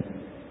said,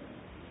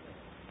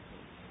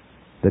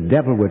 "The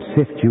devil would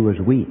sift you as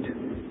wheat."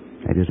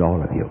 That is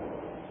all of you.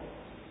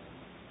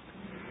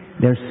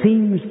 There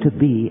seems to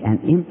be an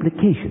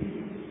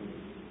implication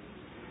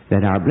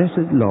that our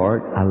blessed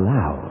Lord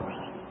allows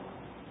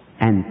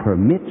and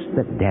permits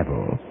the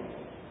devil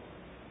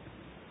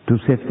to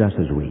sift us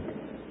as wheat.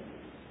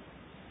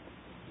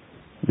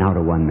 Now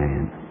to one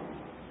man.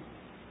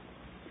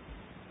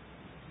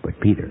 But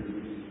Peter,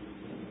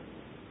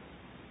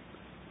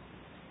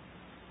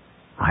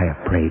 I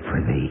have prayed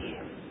for thee,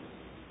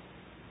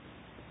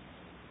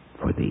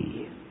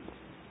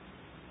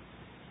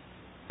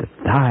 that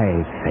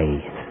thy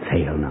faith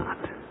fail not.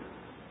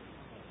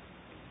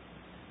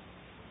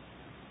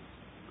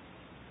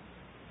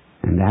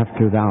 And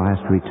after thou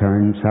hast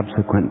returned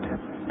subsequent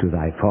to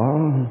thy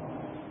fall,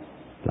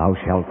 thou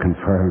shalt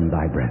confirm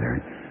thy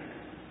brethren.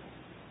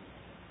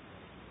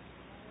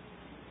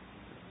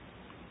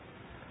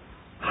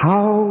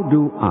 How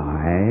do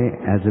I,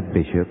 as a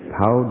bishop,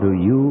 how do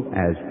you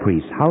as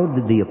priests, how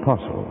did the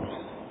apostles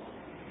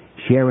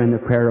share in the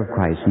prayer of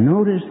Christ?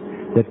 Notice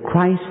that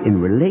Christ, in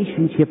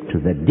relationship to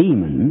the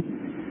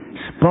demon,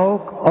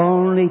 spoke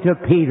only to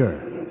Peter.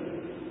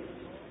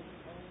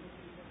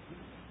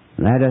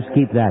 Let us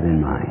keep that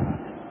in mind.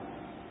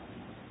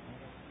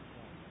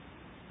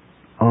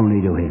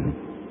 Only to him.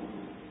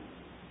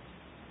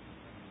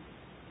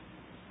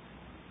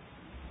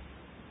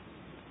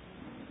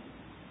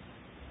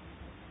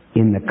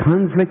 In the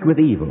conflict with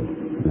evil,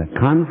 the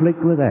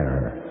conflict with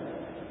error,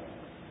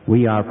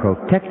 we are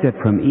protected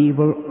from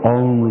evil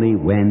only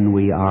when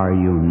we are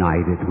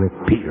united with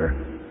Peter.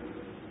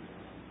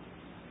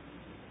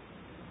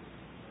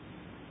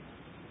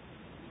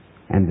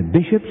 And the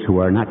bishops who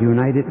are not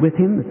united with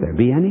him, if there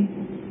be any,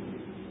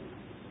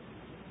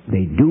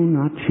 they do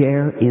not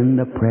share in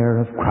the prayer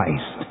of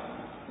Christ.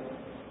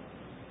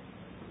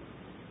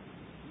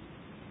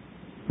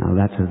 Now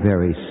that's a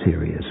very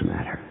serious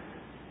matter.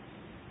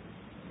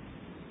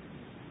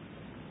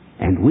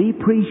 And we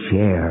priests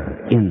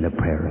share in the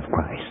prayer of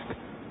Christ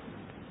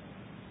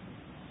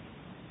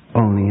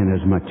only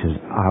inasmuch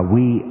as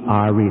we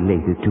are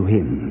related to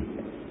him.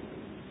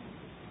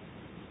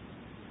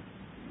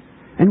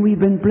 And we've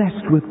been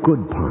blessed with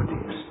good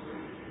pontiffs.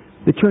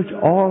 The church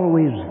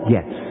always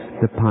gets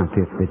the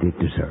pontiff that it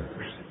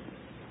deserves.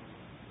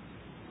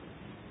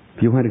 A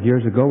few hundred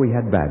years ago we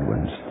had bad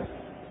ones.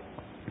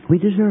 We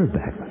deserve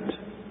bad ones.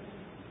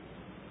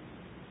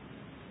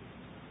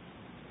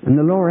 In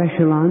the lower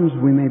echelons,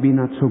 we may be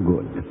not so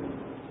good.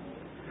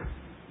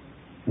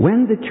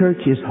 When the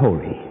church is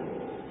holy,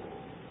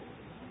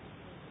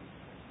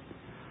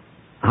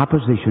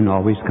 opposition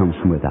always comes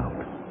from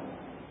without,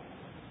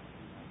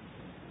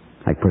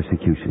 like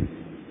persecution.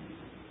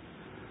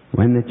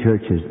 When the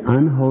church is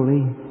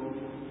unholy,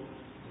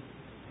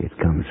 it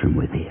comes from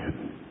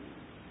within.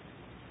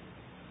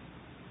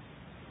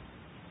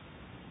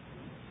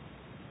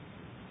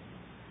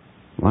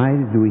 Why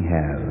do we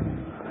have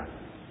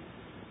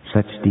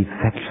such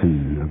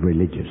defection of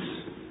religious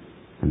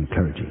and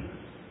clergy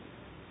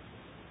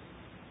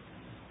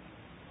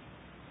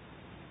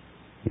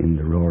in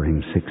the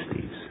roaring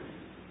 60s?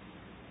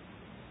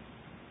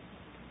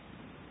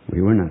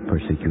 We were not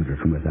persecuted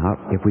from without.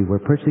 If we were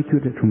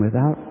persecuted from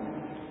without,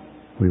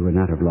 we would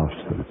not have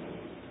lost them.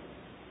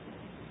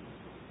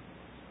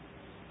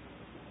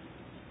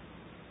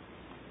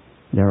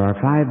 There are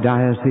 5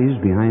 dioceses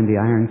behind the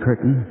Iron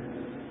Curtain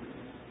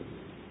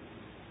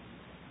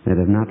that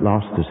have not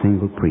lost a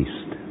single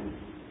priest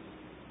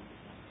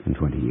in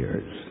 20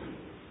 years.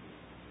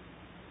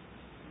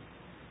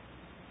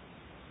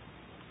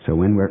 So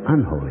when we're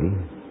unholy,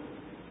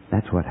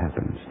 that's what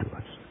happens to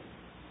us.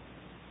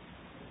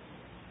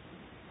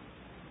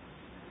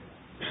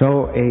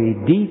 So a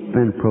deep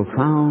and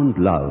profound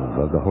love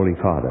of the Holy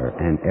Father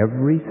and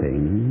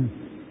everything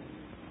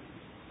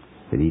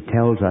that he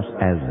tells us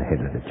as the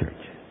head of the church.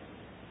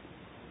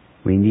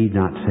 We need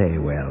not say,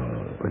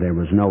 well, there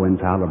was no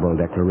infallible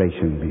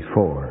declaration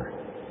before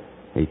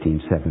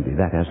 1870.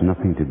 That has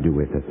nothing to do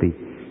with it.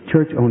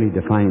 church only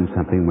defines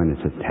something when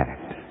it's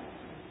attacked.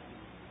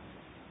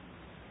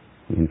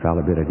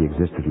 Infallibility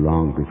existed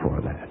long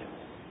before that.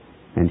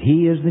 And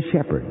he is the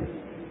shepherd.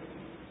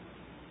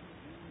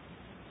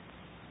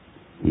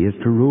 He is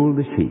to rule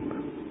the sheep,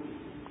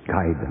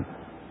 guide them,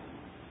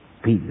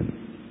 feed them.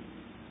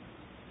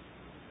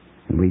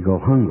 And we go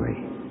hungry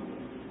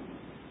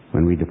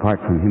when we depart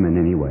from him in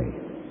any way.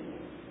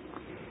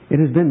 It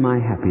has been my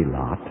happy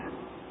lot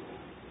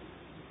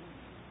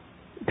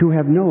to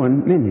have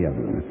known many of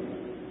them.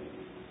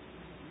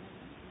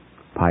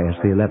 Pius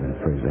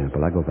XI, for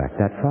example, I go back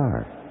that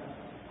far.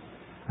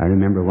 I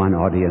remember one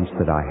audience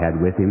that I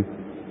had with him.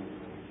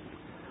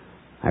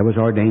 I was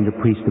ordained a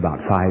priest about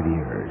 5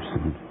 years,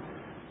 and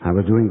I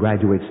was doing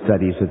graduate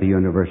studies at the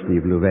University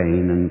of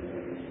Louvain, and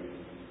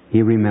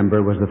he,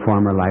 remember, was the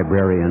former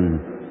librarian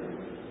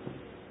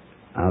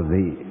of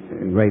the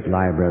great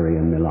library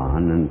in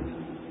Milan, and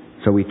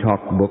so we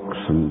talked books,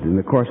 and in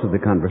the course of the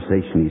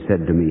conversation he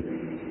said to me,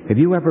 "Have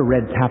you ever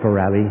read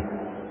Taparelli?"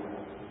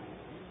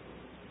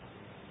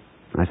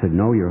 I said,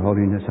 "No, Your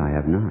Holiness, I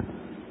have not."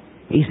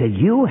 He said,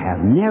 "You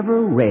have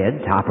never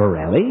read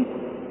Taparelli?"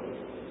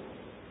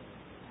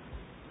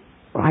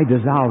 Well, I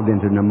dissolved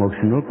into an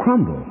emotional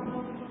crumble.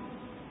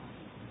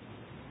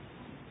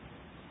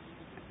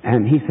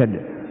 And he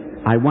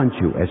said, "I want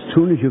you, as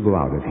soon as you go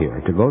out of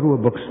here, to go to a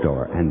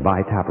bookstore and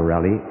buy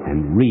Taparelli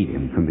and read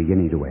him from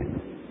beginning to end."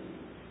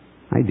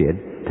 I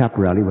did.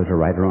 Taparelli was a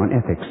writer on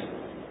ethics.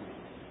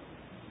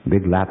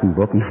 Big Latin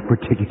book, not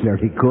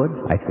particularly good,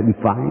 I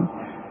didn't find.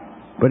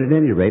 But at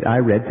any rate, I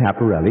read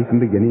Taparelli from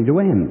beginning to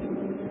end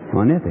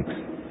on ethics.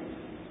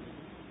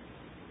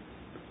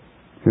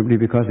 Simply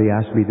because he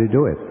asked me to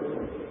do it.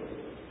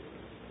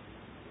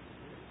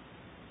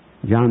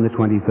 John the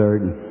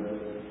 23rd,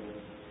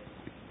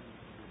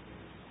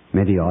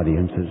 many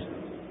audiences.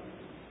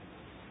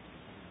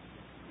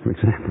 For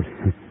example,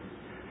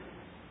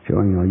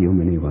 showing how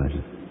human he was.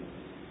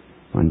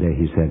 One day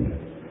he said,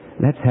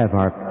 "Let's have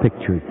our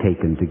picture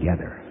taken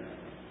together.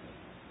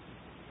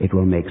 It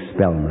will make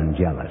Spellman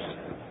jealous."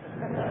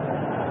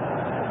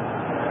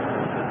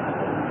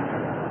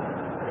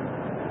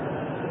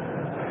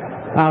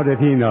 How did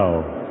he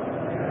know?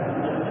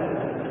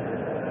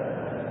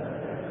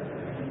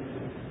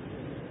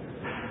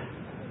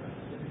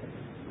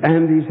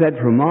 And he said,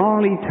 from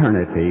all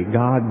eternity,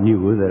 God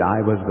knew that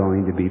I was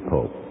going to be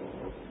Pope.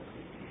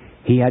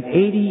 He had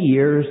 80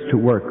 years to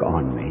work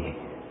on me.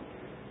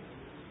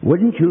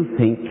 Wouldn't you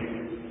think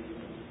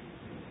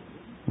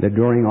that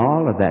during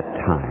all of that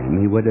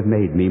time he would have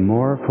made me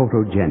more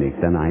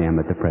photogenic than I am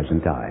at the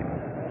present time?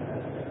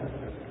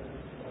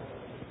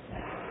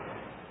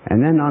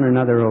 And then on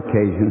another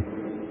occasion,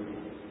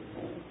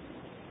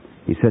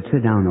 he said,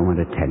 "Sit down, I want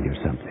to tell you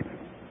something.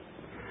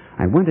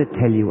 I want to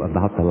tell you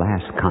about the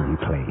last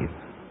conclave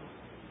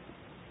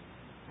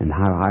and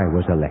how I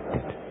was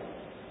elected.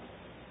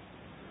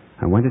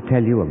 I want to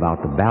tell you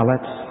about the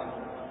ballots,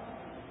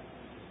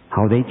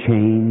 how they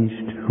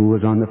changed, who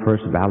was on the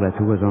first ballot,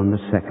 who was on the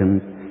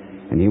second."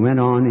 And he went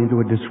on into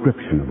a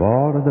description of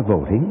all of the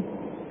voting,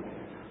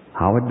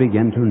 how it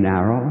began to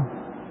narrow,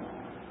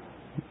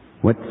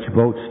 what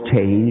votes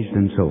changed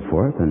and so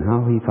forth, and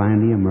how he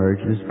finally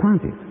emerged as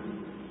pontiff.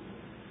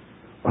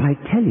 Well, I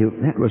tell you,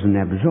 that was an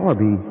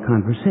absorbing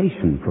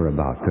conversation for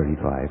about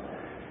 35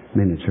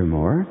 minutes or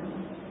more.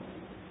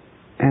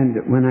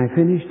 And when I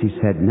finished, he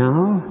said,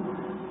 "Now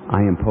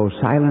I impose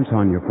silence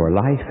on you for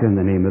life in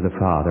the name of the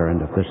Father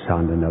and of the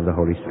Son and of the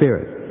Holy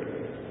Spirit."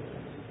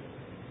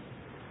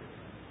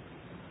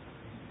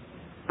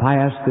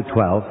 Pius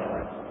XII,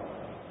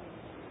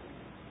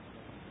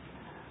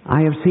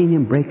 I have seen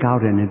him break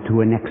out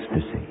into an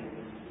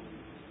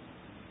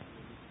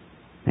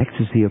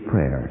ecstasy of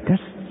prayer,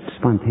 just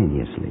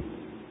spontaneously.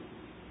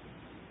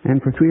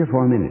 And for 3 or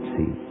 4 minutes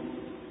he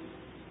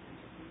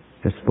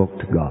just spoke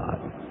to God.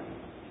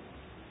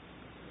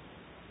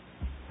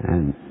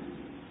 And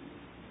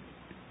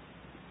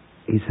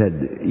he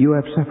said, "You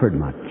have suffered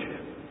much.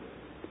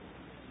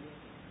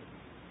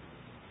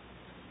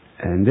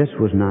 And this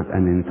was not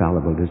an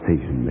infallible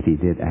decision," but he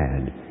did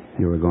add,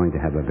 "You are going to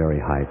have a very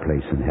high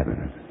place in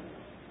heaven."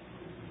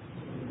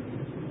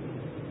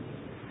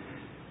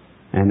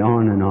 And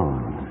on and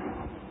on.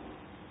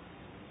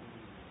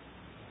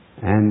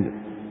 And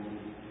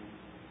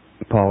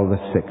Paul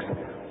VI,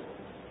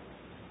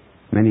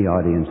 many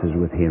audiences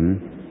with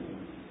him.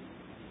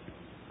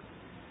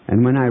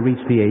 And when I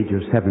reached the age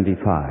of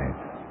 75,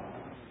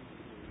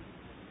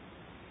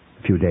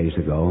 a few days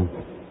ago,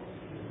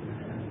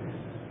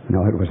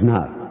 no, it was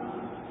not.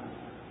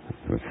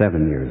 It was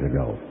 7 years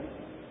ago.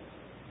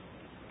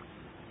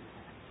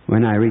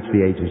 When I reached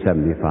the age of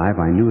 75,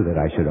 I knew that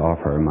I should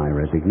offer my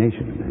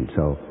resignation. And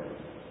so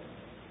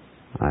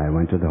I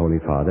went to the Holy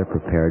Father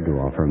prepared to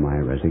offer my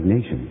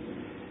resignation.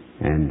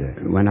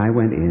 And when I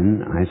went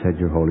in, I said,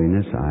 "Your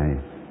Holiness, I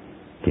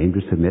came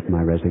to submit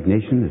my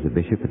resignation as a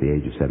bishop at the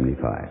age of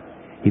 75.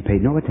 He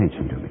paid no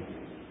attention to me.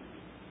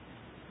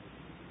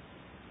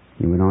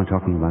 He went on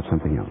talking about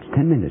something else.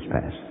 10 minutes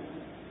passed.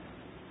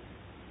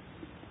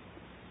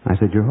 I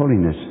said, "Your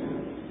Holiness,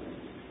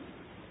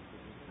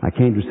 I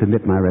came to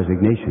submit my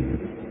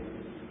resignation.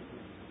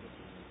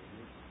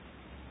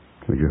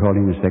 Would Your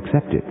Holiness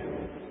accept it?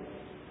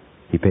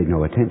 He paid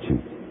no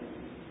attention.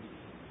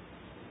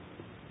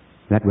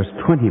 That was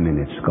 20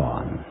 minutes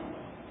gone.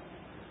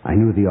 I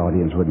knew the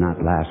audience would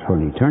not last for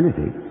an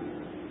eternity.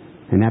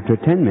 And after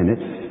 10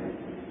 minutes,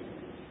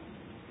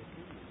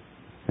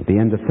 at the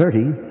end of 30,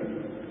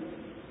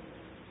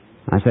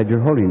 I said, Your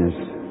Holiness,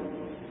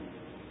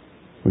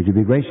 would you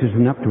be gracious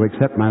enough to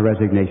accept my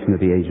resignation at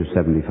the age of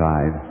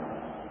 75?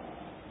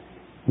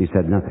 He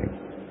said nothing.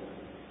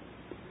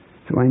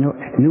 So I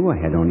knew I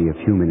had only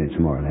a few minutes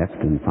more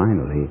left, and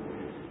finally,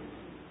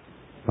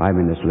 5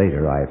 minutes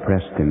later, I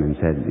pressed him and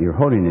said, Your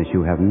Holiness,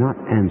 you have not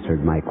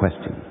answered my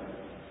question.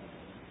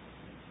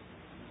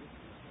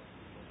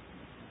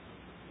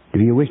 Do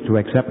you wish to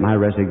accept my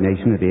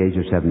resignation at the age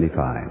of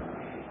 75?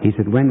 He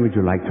said, when would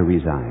you like to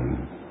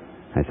resign?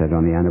 I said,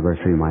 on the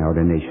anniversary of my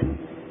ordination.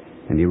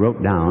 And he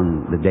wrote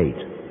down the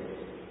date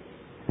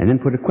and then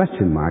put a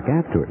question mark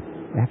after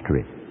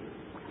it.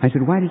 I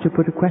said, why did you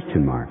put a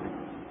question mark?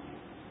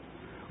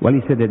 Well,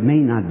 he said, it may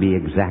not be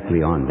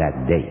exactly on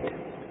that date,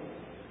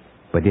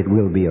 but it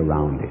will be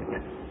around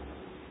it.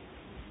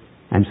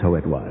 And so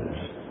it was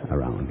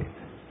around it.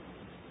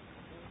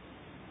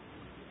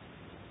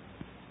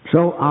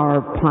 So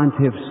our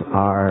pontiffs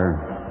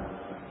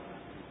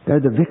they're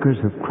the vicars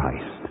of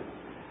Christ.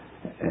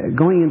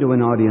 Going into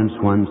an audience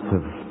once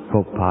of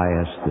Pope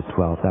Pius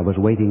XII, I was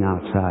waiting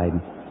outside,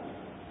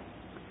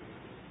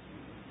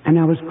 and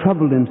I was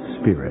troubled in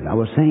spirit. I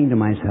was saying to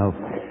myself,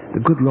 the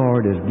good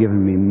Lord has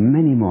given me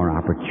many more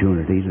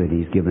opportunities than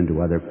He's given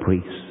to other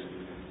priests,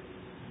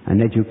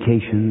 and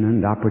education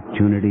and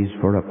opportunities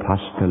for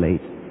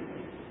apostolate,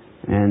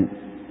 and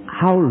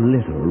how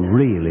little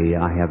really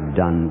I have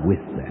done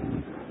with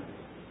them.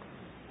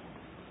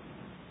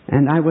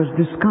 And I was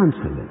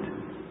disconsolate.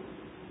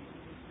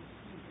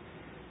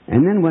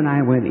 And then when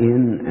I went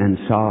in and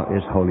saw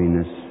His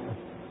Holiness,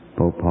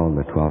 Pope Paul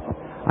XII,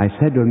 I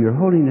said to him, Your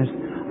Holiness,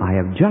 I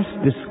have just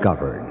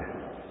discovered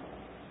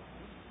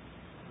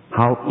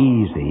how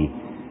easy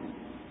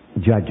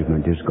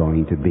judgment is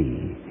going to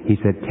be. He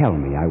said, tell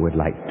me, I would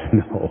like to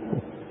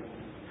know.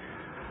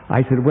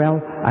 I said, well,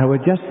 I was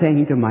just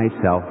saying to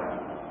myself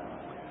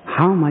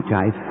how much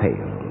I've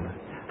failed,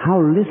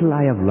 how little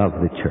I have loved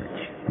the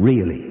church,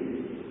 really.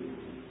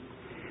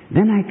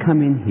 Then I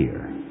come in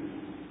here,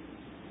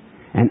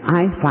 and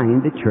I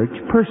find the church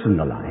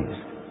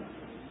personalized.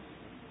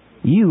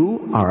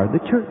 You are the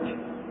church.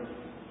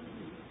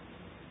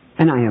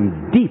 And I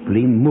am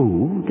deeply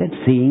moved at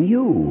seeing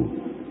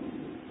you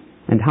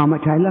and how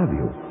much I love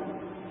you.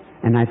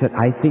 And I said,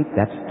 I think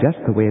that's just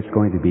the way it's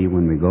going to be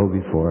when we go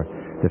before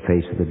the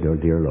face of the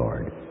dear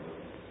Lord.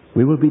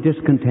 We will be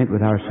discontent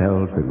with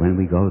ourselves, but when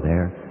we go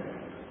there,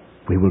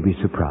 we will be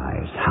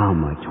surprised how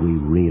much we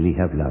really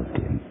have loved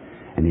Him.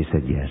 And he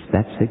said, yes,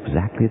 that's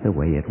exactly the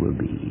way it will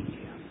be.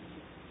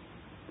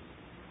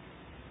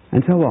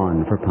 And so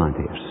on for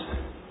pontiffs.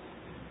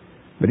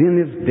 But in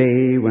this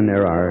day when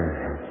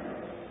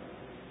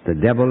the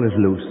devil is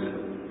loose,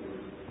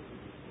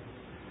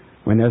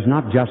 when there's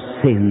not just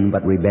sin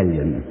but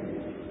rebellion,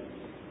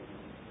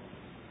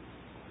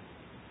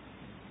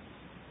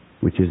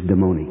 which is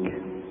demonic,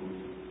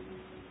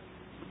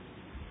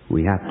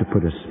 we have to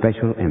put a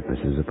special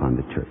emphasis upon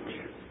the church.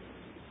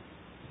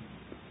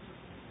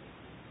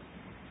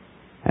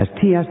 As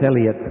T.S.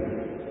 Eliot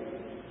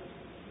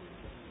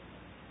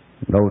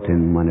wrote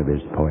in one of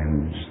his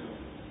poems,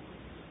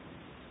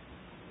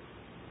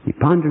 he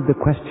pondered the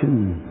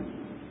question,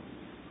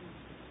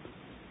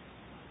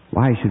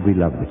 why should we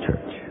love the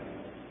church?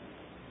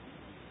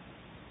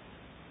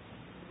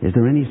 Is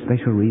there any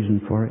special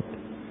reason for it?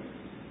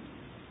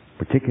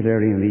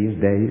 Particularly in these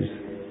days?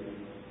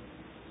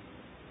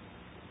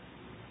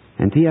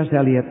 And T.S.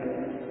 Eliot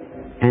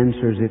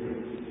answers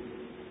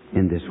it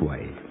in this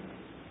way.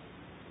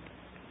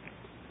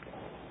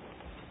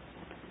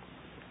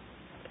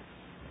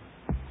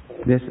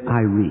 This I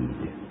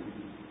read,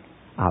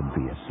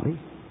 obviously.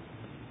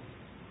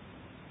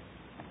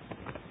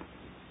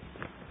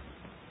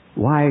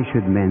 Why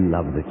should men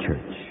love the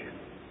church?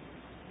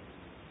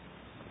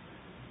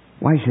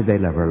 Why should they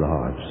love her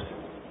laws?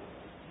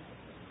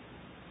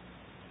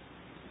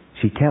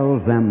 She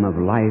tells them of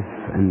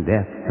life and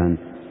death and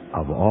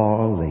of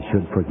all they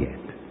should forget.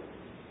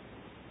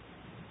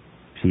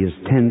 She is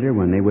tender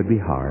when they would be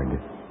hard,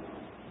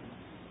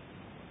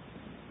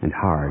 and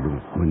hard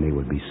when they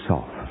would be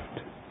soft.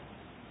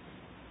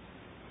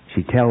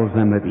 She tells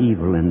them of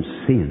evil and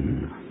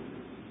sin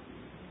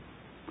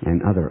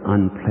and other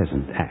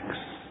unpleasant acts.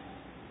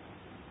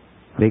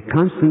 They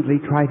constantly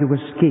try to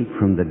escape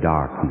from the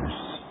darkness,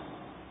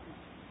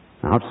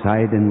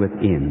 outside and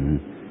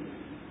within,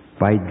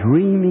 by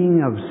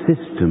dreaming of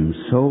systems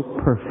so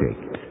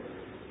perfect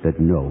that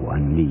no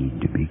one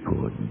need to be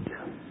good.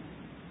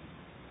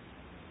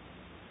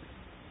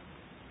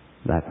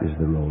 That is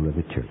the role of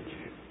the church.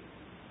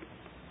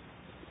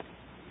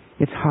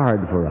 It's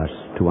hard for us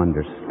to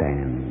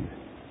understand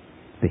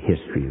the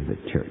history of the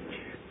church.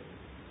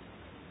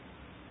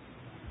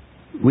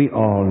 We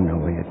all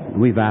know it.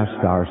 We've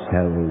asked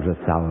ourselves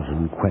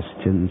 1,000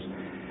 questions.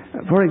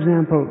 For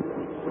example,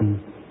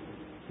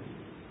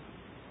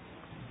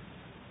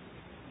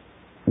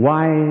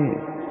 why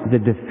the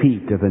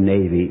defeat of a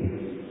navy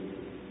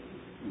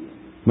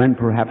when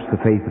perhaps the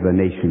faith of a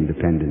nation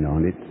depended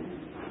on it?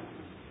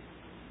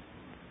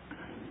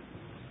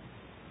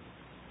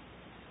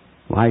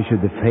 Why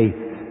should the faith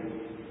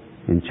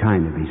in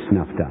China be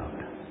snuffed out?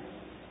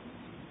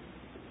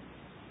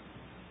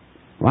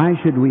 Why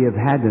should we have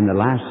had in the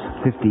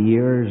last 50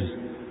 years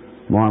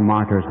more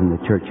martyrs than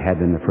the church had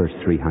in the first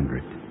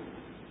 300?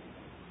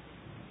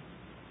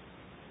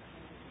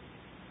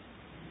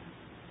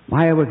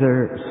 Why was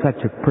there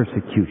such a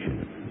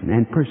persecution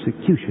and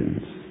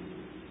persecutions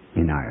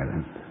in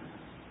Ireland,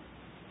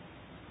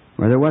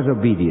 where there was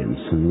obedience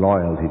and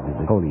loyalty to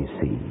the Holy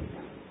See?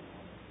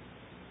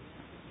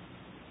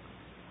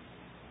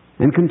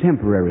 And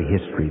contemporary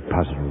history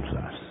puzzles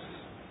us.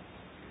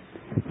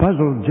 It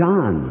puzzled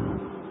John.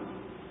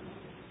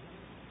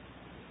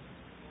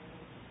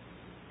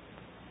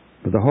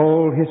 But the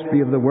whole history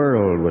of the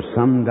world was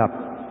summed up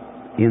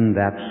in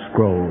that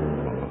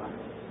scroll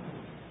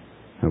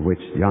of which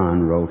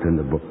John wrote in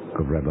the book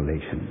of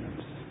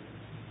Revelations.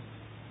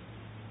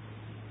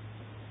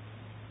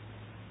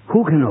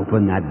 Who can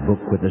open that book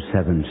with the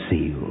 7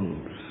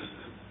 seals?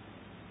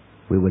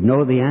 We would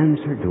know the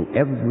answer to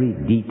every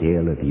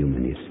detail of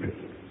human history.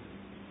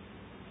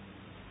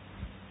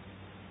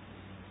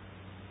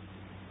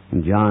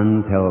 And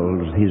John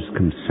tells his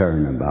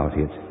concern about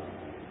it.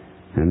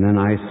 And then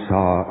I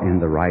saw in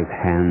the right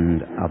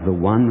hand of the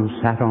one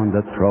who sat on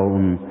the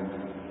throne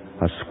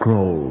a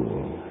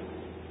scroll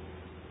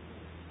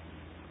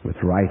with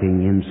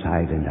writing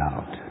inside and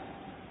out.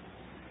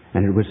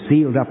 And it was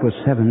sealed up with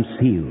 7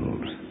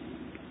 seals.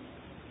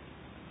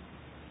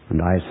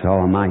 And I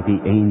saw a mighty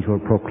angel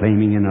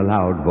proclaiming in a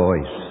loud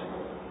voice,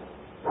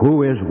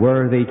 "Who is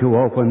worthy to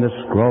open the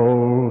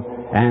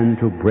scroll and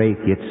to break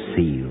its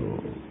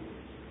seal?"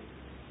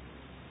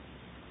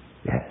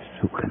 Yes,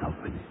 who can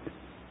open it?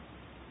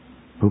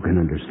 Who can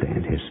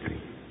understand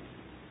history?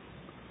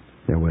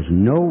 There was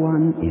no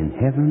one in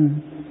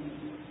heaven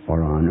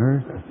or on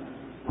earth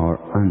or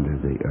under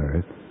the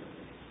earth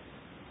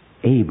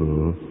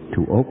able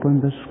to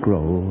open the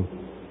scroll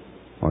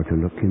or to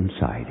look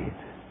inside it.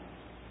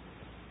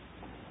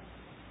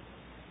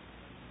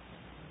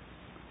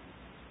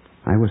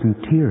 I was in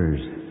tears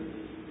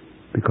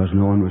because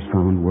no one was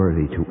found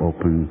worthy to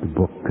open the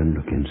book and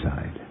look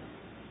inside.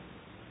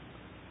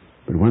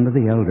 But one of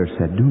the elders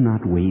said, "Do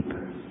not weep,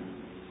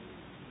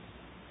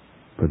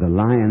 for the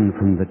Lion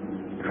from the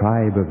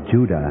tribe of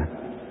Judah,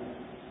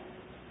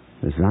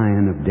 the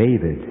Zion of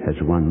David, has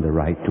won the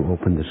right to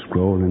open the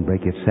scroll and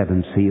break its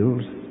 7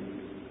 seals."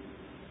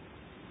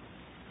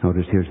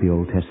 Notice here's the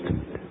Old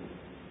Testament.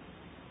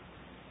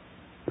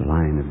 The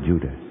Lion of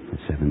Judah, the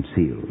 7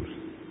 seals.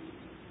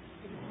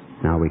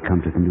 Now we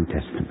come to the New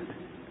Testament.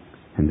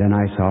 And then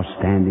I saw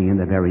standing in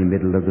the very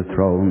middle of the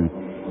throne,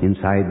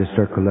 inside the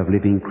circle of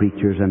living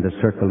creatures and the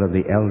circle of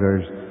the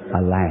elders, a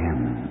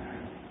lamb.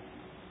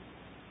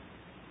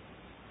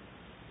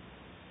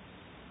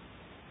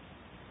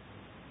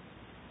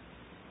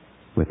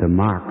 With the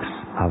marks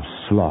of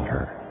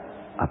slaughter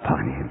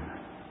upon him.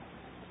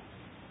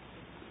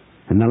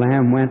 And the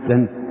Lamb went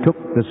and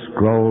took the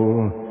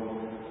scroll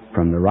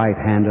from the right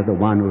hand of the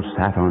one who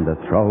sat on the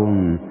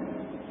throne.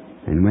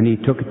 And when he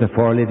took it, the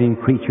 4 living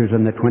creatures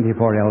and the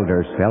 24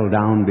 elders fell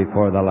down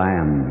before the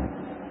Lamb.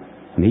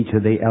 And each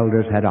of the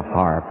elders had a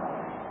harp,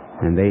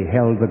 and they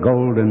held the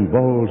golden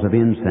bowls of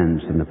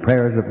incense and the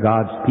prayers of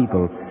God's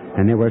people,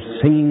 and they were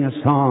singing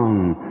a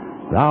song,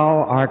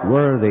 "Thou art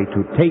worthy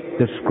to take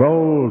the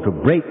scroll, to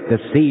break the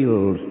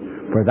seals,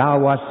 for thou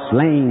wast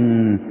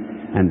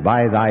slain, and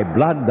by thy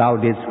blood thou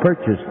didst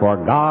purchase for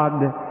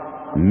God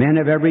men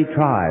of every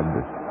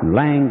tribe,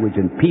 language,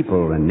 and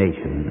people, and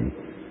nation.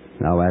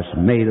 Thou hast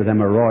made of them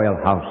a royal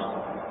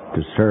house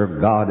to serve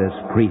God as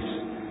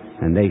priests,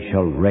 and they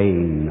shall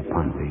reign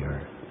upon the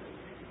earth."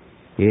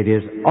 It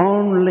is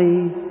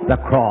only the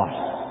cross,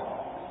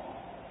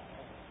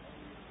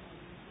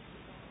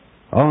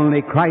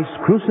 only Christ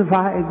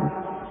crucified,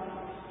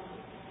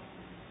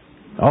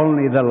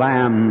 only the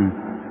Lamb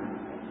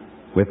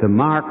with the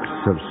marks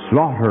of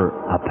slaughter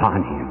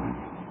upon him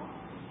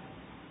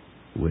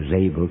was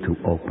able to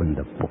open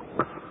the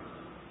book.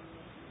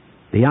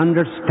 The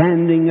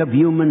understanding of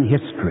human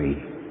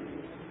history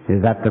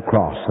is at the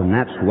cross, and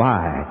that's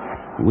why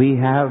we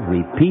have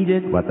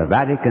repeated what the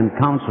Vatican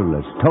Council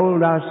has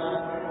told us,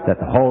 that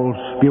the whole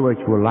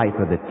spiritual life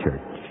of the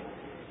Church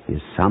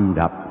is summed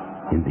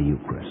up in the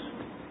Eucharist,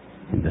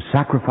 in the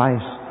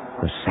sacrifice,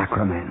 the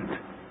sacrament.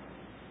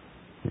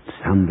 It's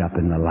summed up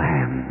in the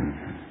Lamb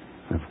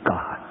of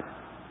God.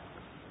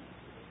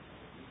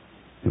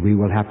 And we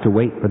will have to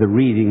wait for the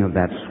reading of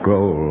that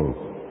scroll.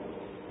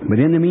 But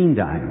in the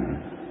meantime,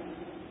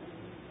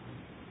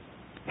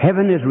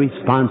 heaven is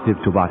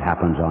responsive to what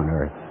happens on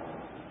earth.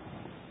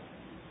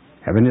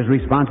 Heaven is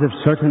responsive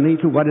certainly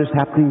to what is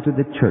happening to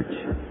the church.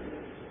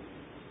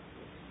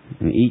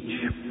 in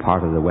each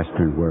part of the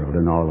Western world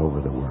and all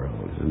over the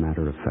world, as a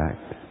matter of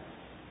fact.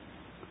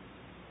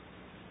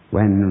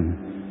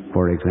 When,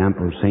 for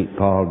example, St.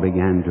 Paul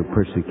began to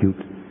persecute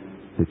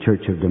the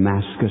church of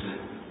Damascus,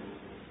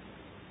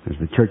 as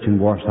the church in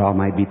Warsaw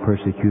might be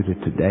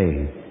persecuted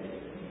today,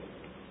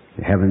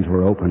 the heavens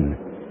were opened,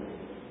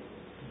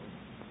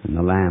 and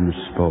the Lamb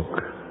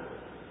spoke,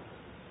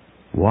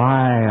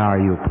 "Why are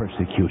you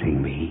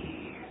persecuting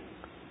me?"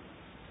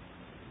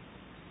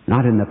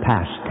 Not in the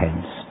past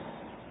tense,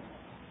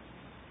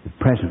 the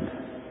present.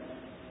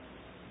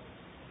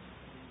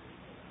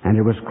 And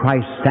it was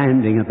Christ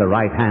standing at the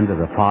right hand of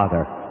the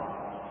Father.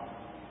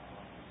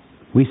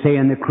 We say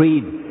in the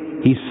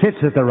Creed, He sits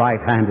at the right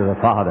hand of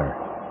the Father.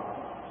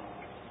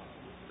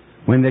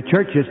 When the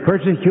church is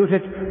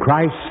persecuted,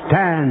 Christ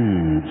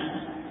stands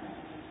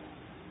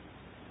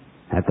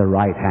at the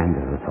right hand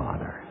of the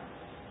Father.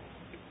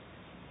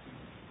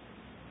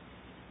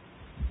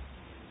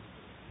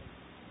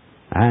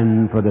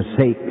 And for the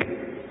sake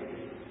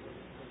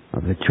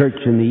of the church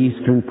in the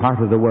eastern part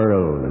of the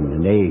world and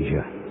in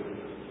Asia,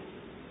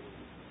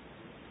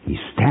 He's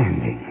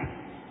standing.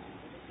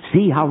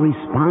 See how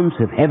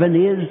responsive heaven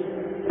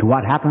is to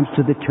what happens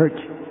to the church?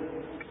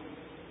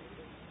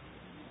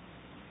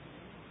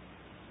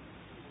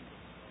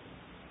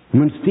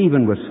 When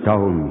Stephen was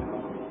stoned,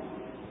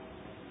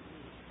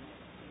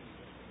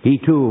 he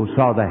too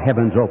saw the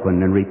heavens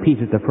open and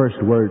repeated the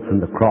first word from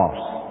the cross.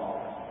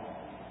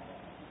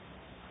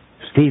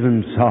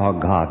 Stephen saw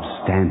God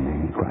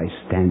standing, Christ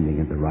standing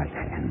at the right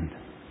hand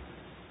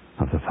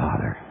of the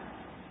Father.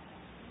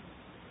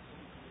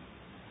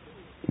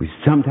 We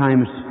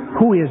sometimes,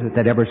 who is it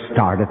that ever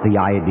started the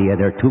idea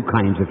there are two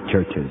kinds of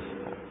churches?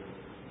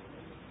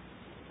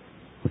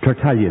 Well,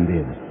 Tertullian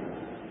did.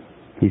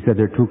 He said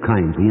there are two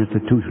kinds, the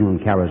institutional and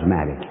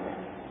charismatic.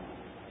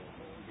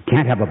 You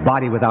can't have a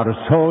body without a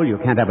soul. You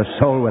can't have a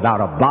soul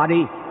without a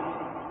body.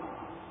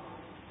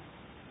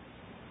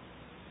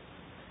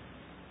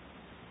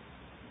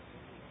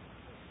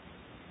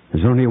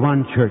 There's only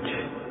one church,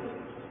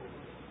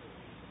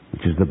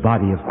 which is the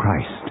body of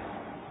Christ.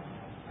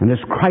 And as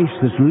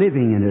Christ is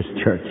living in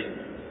His church,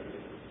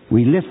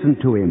 we listen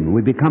to Him,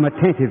 we become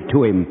attentive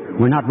to Him,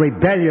 we're not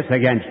rebellious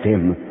against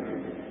Him.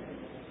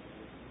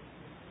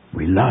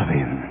 We love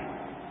Him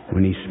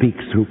when He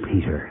speaks through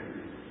Peter.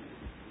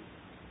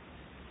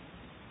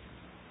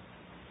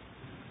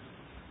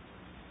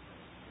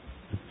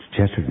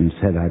 Chesterton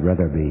said, I'd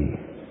rather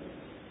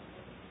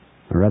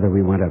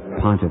we want a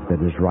pontiff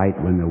that is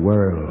right when the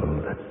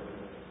world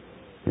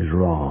is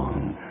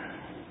wrong.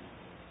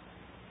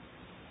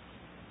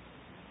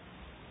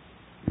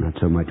 Not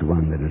so much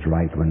one that is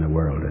right when the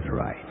world is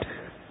right.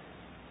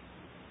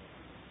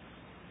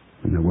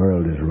 When the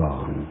world is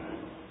wrong,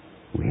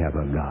 we have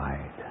a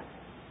guide.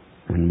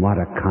 And what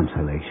a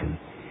consolation.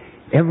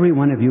 Every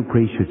one of you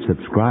priests should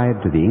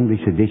subscribe to the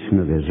English edition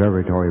of the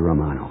Observatory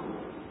Romano.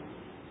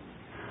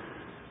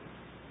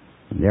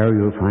 And there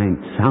you'll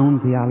find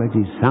sound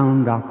theology,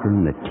 sound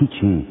doctrine, the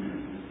teaching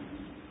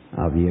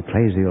of the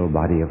ecclesial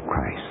body of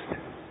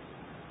Christ.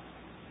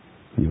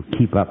 And you'll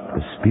keep up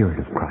the Spirit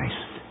of Christ.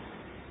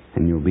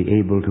 And you'll be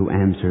able to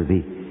answer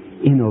the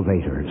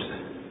innovators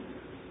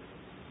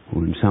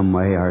who in some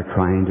way are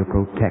trying to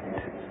protect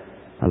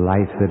a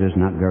life that is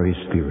not very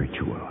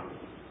spiritual.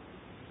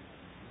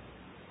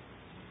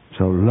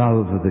 So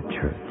love the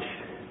church.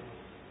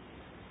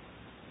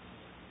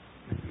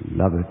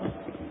 Love it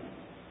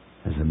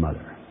as a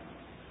mother.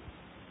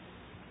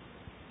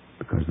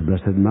 Because the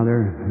Blessed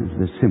Mother is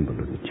the symbol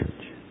of the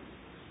church.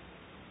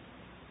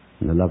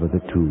 And the love of the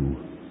two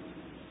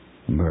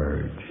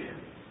merge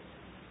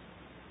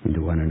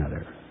into one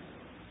another.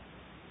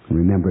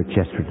 Remember,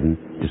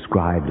 Chesterton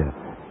described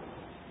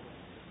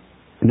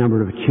a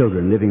number of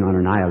children living on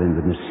an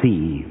island in the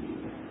sea.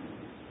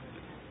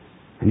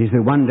 And he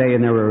said one day,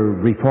 and there were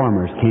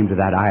reformers came to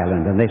that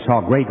island, and they saw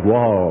great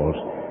walls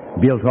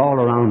built all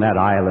around that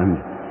island.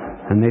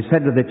 And they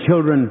said to the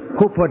children,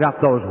 who put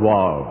up those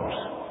walls?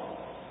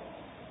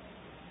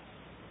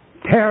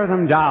 Tear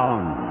them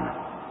down.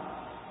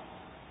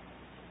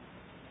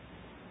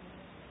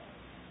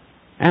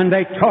 And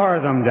they tore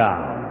them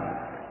down.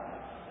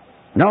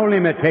 No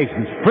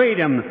limitations.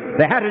 Freedom.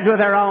 They had to do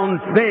their own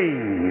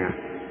thing.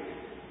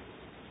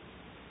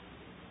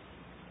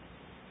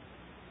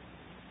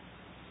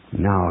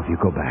 Now, if you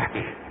go back,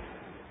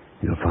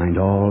 you'll find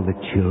all the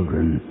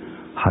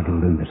children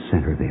huddled in the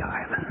center of the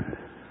island,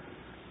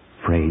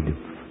 afraid to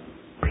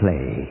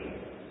play,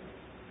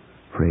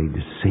 afraid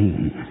to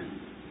sing,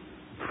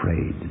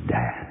 afraid to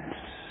dance,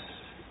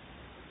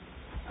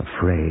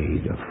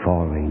 afraid of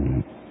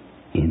falling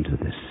into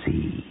the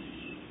sea.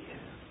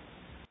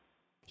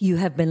 You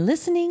have been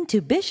listening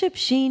to Bishop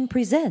Sheen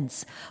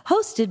Presents,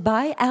 hosted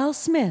by Al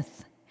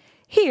Smith,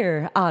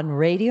 here on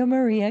Radio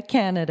Maria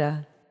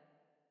Canada.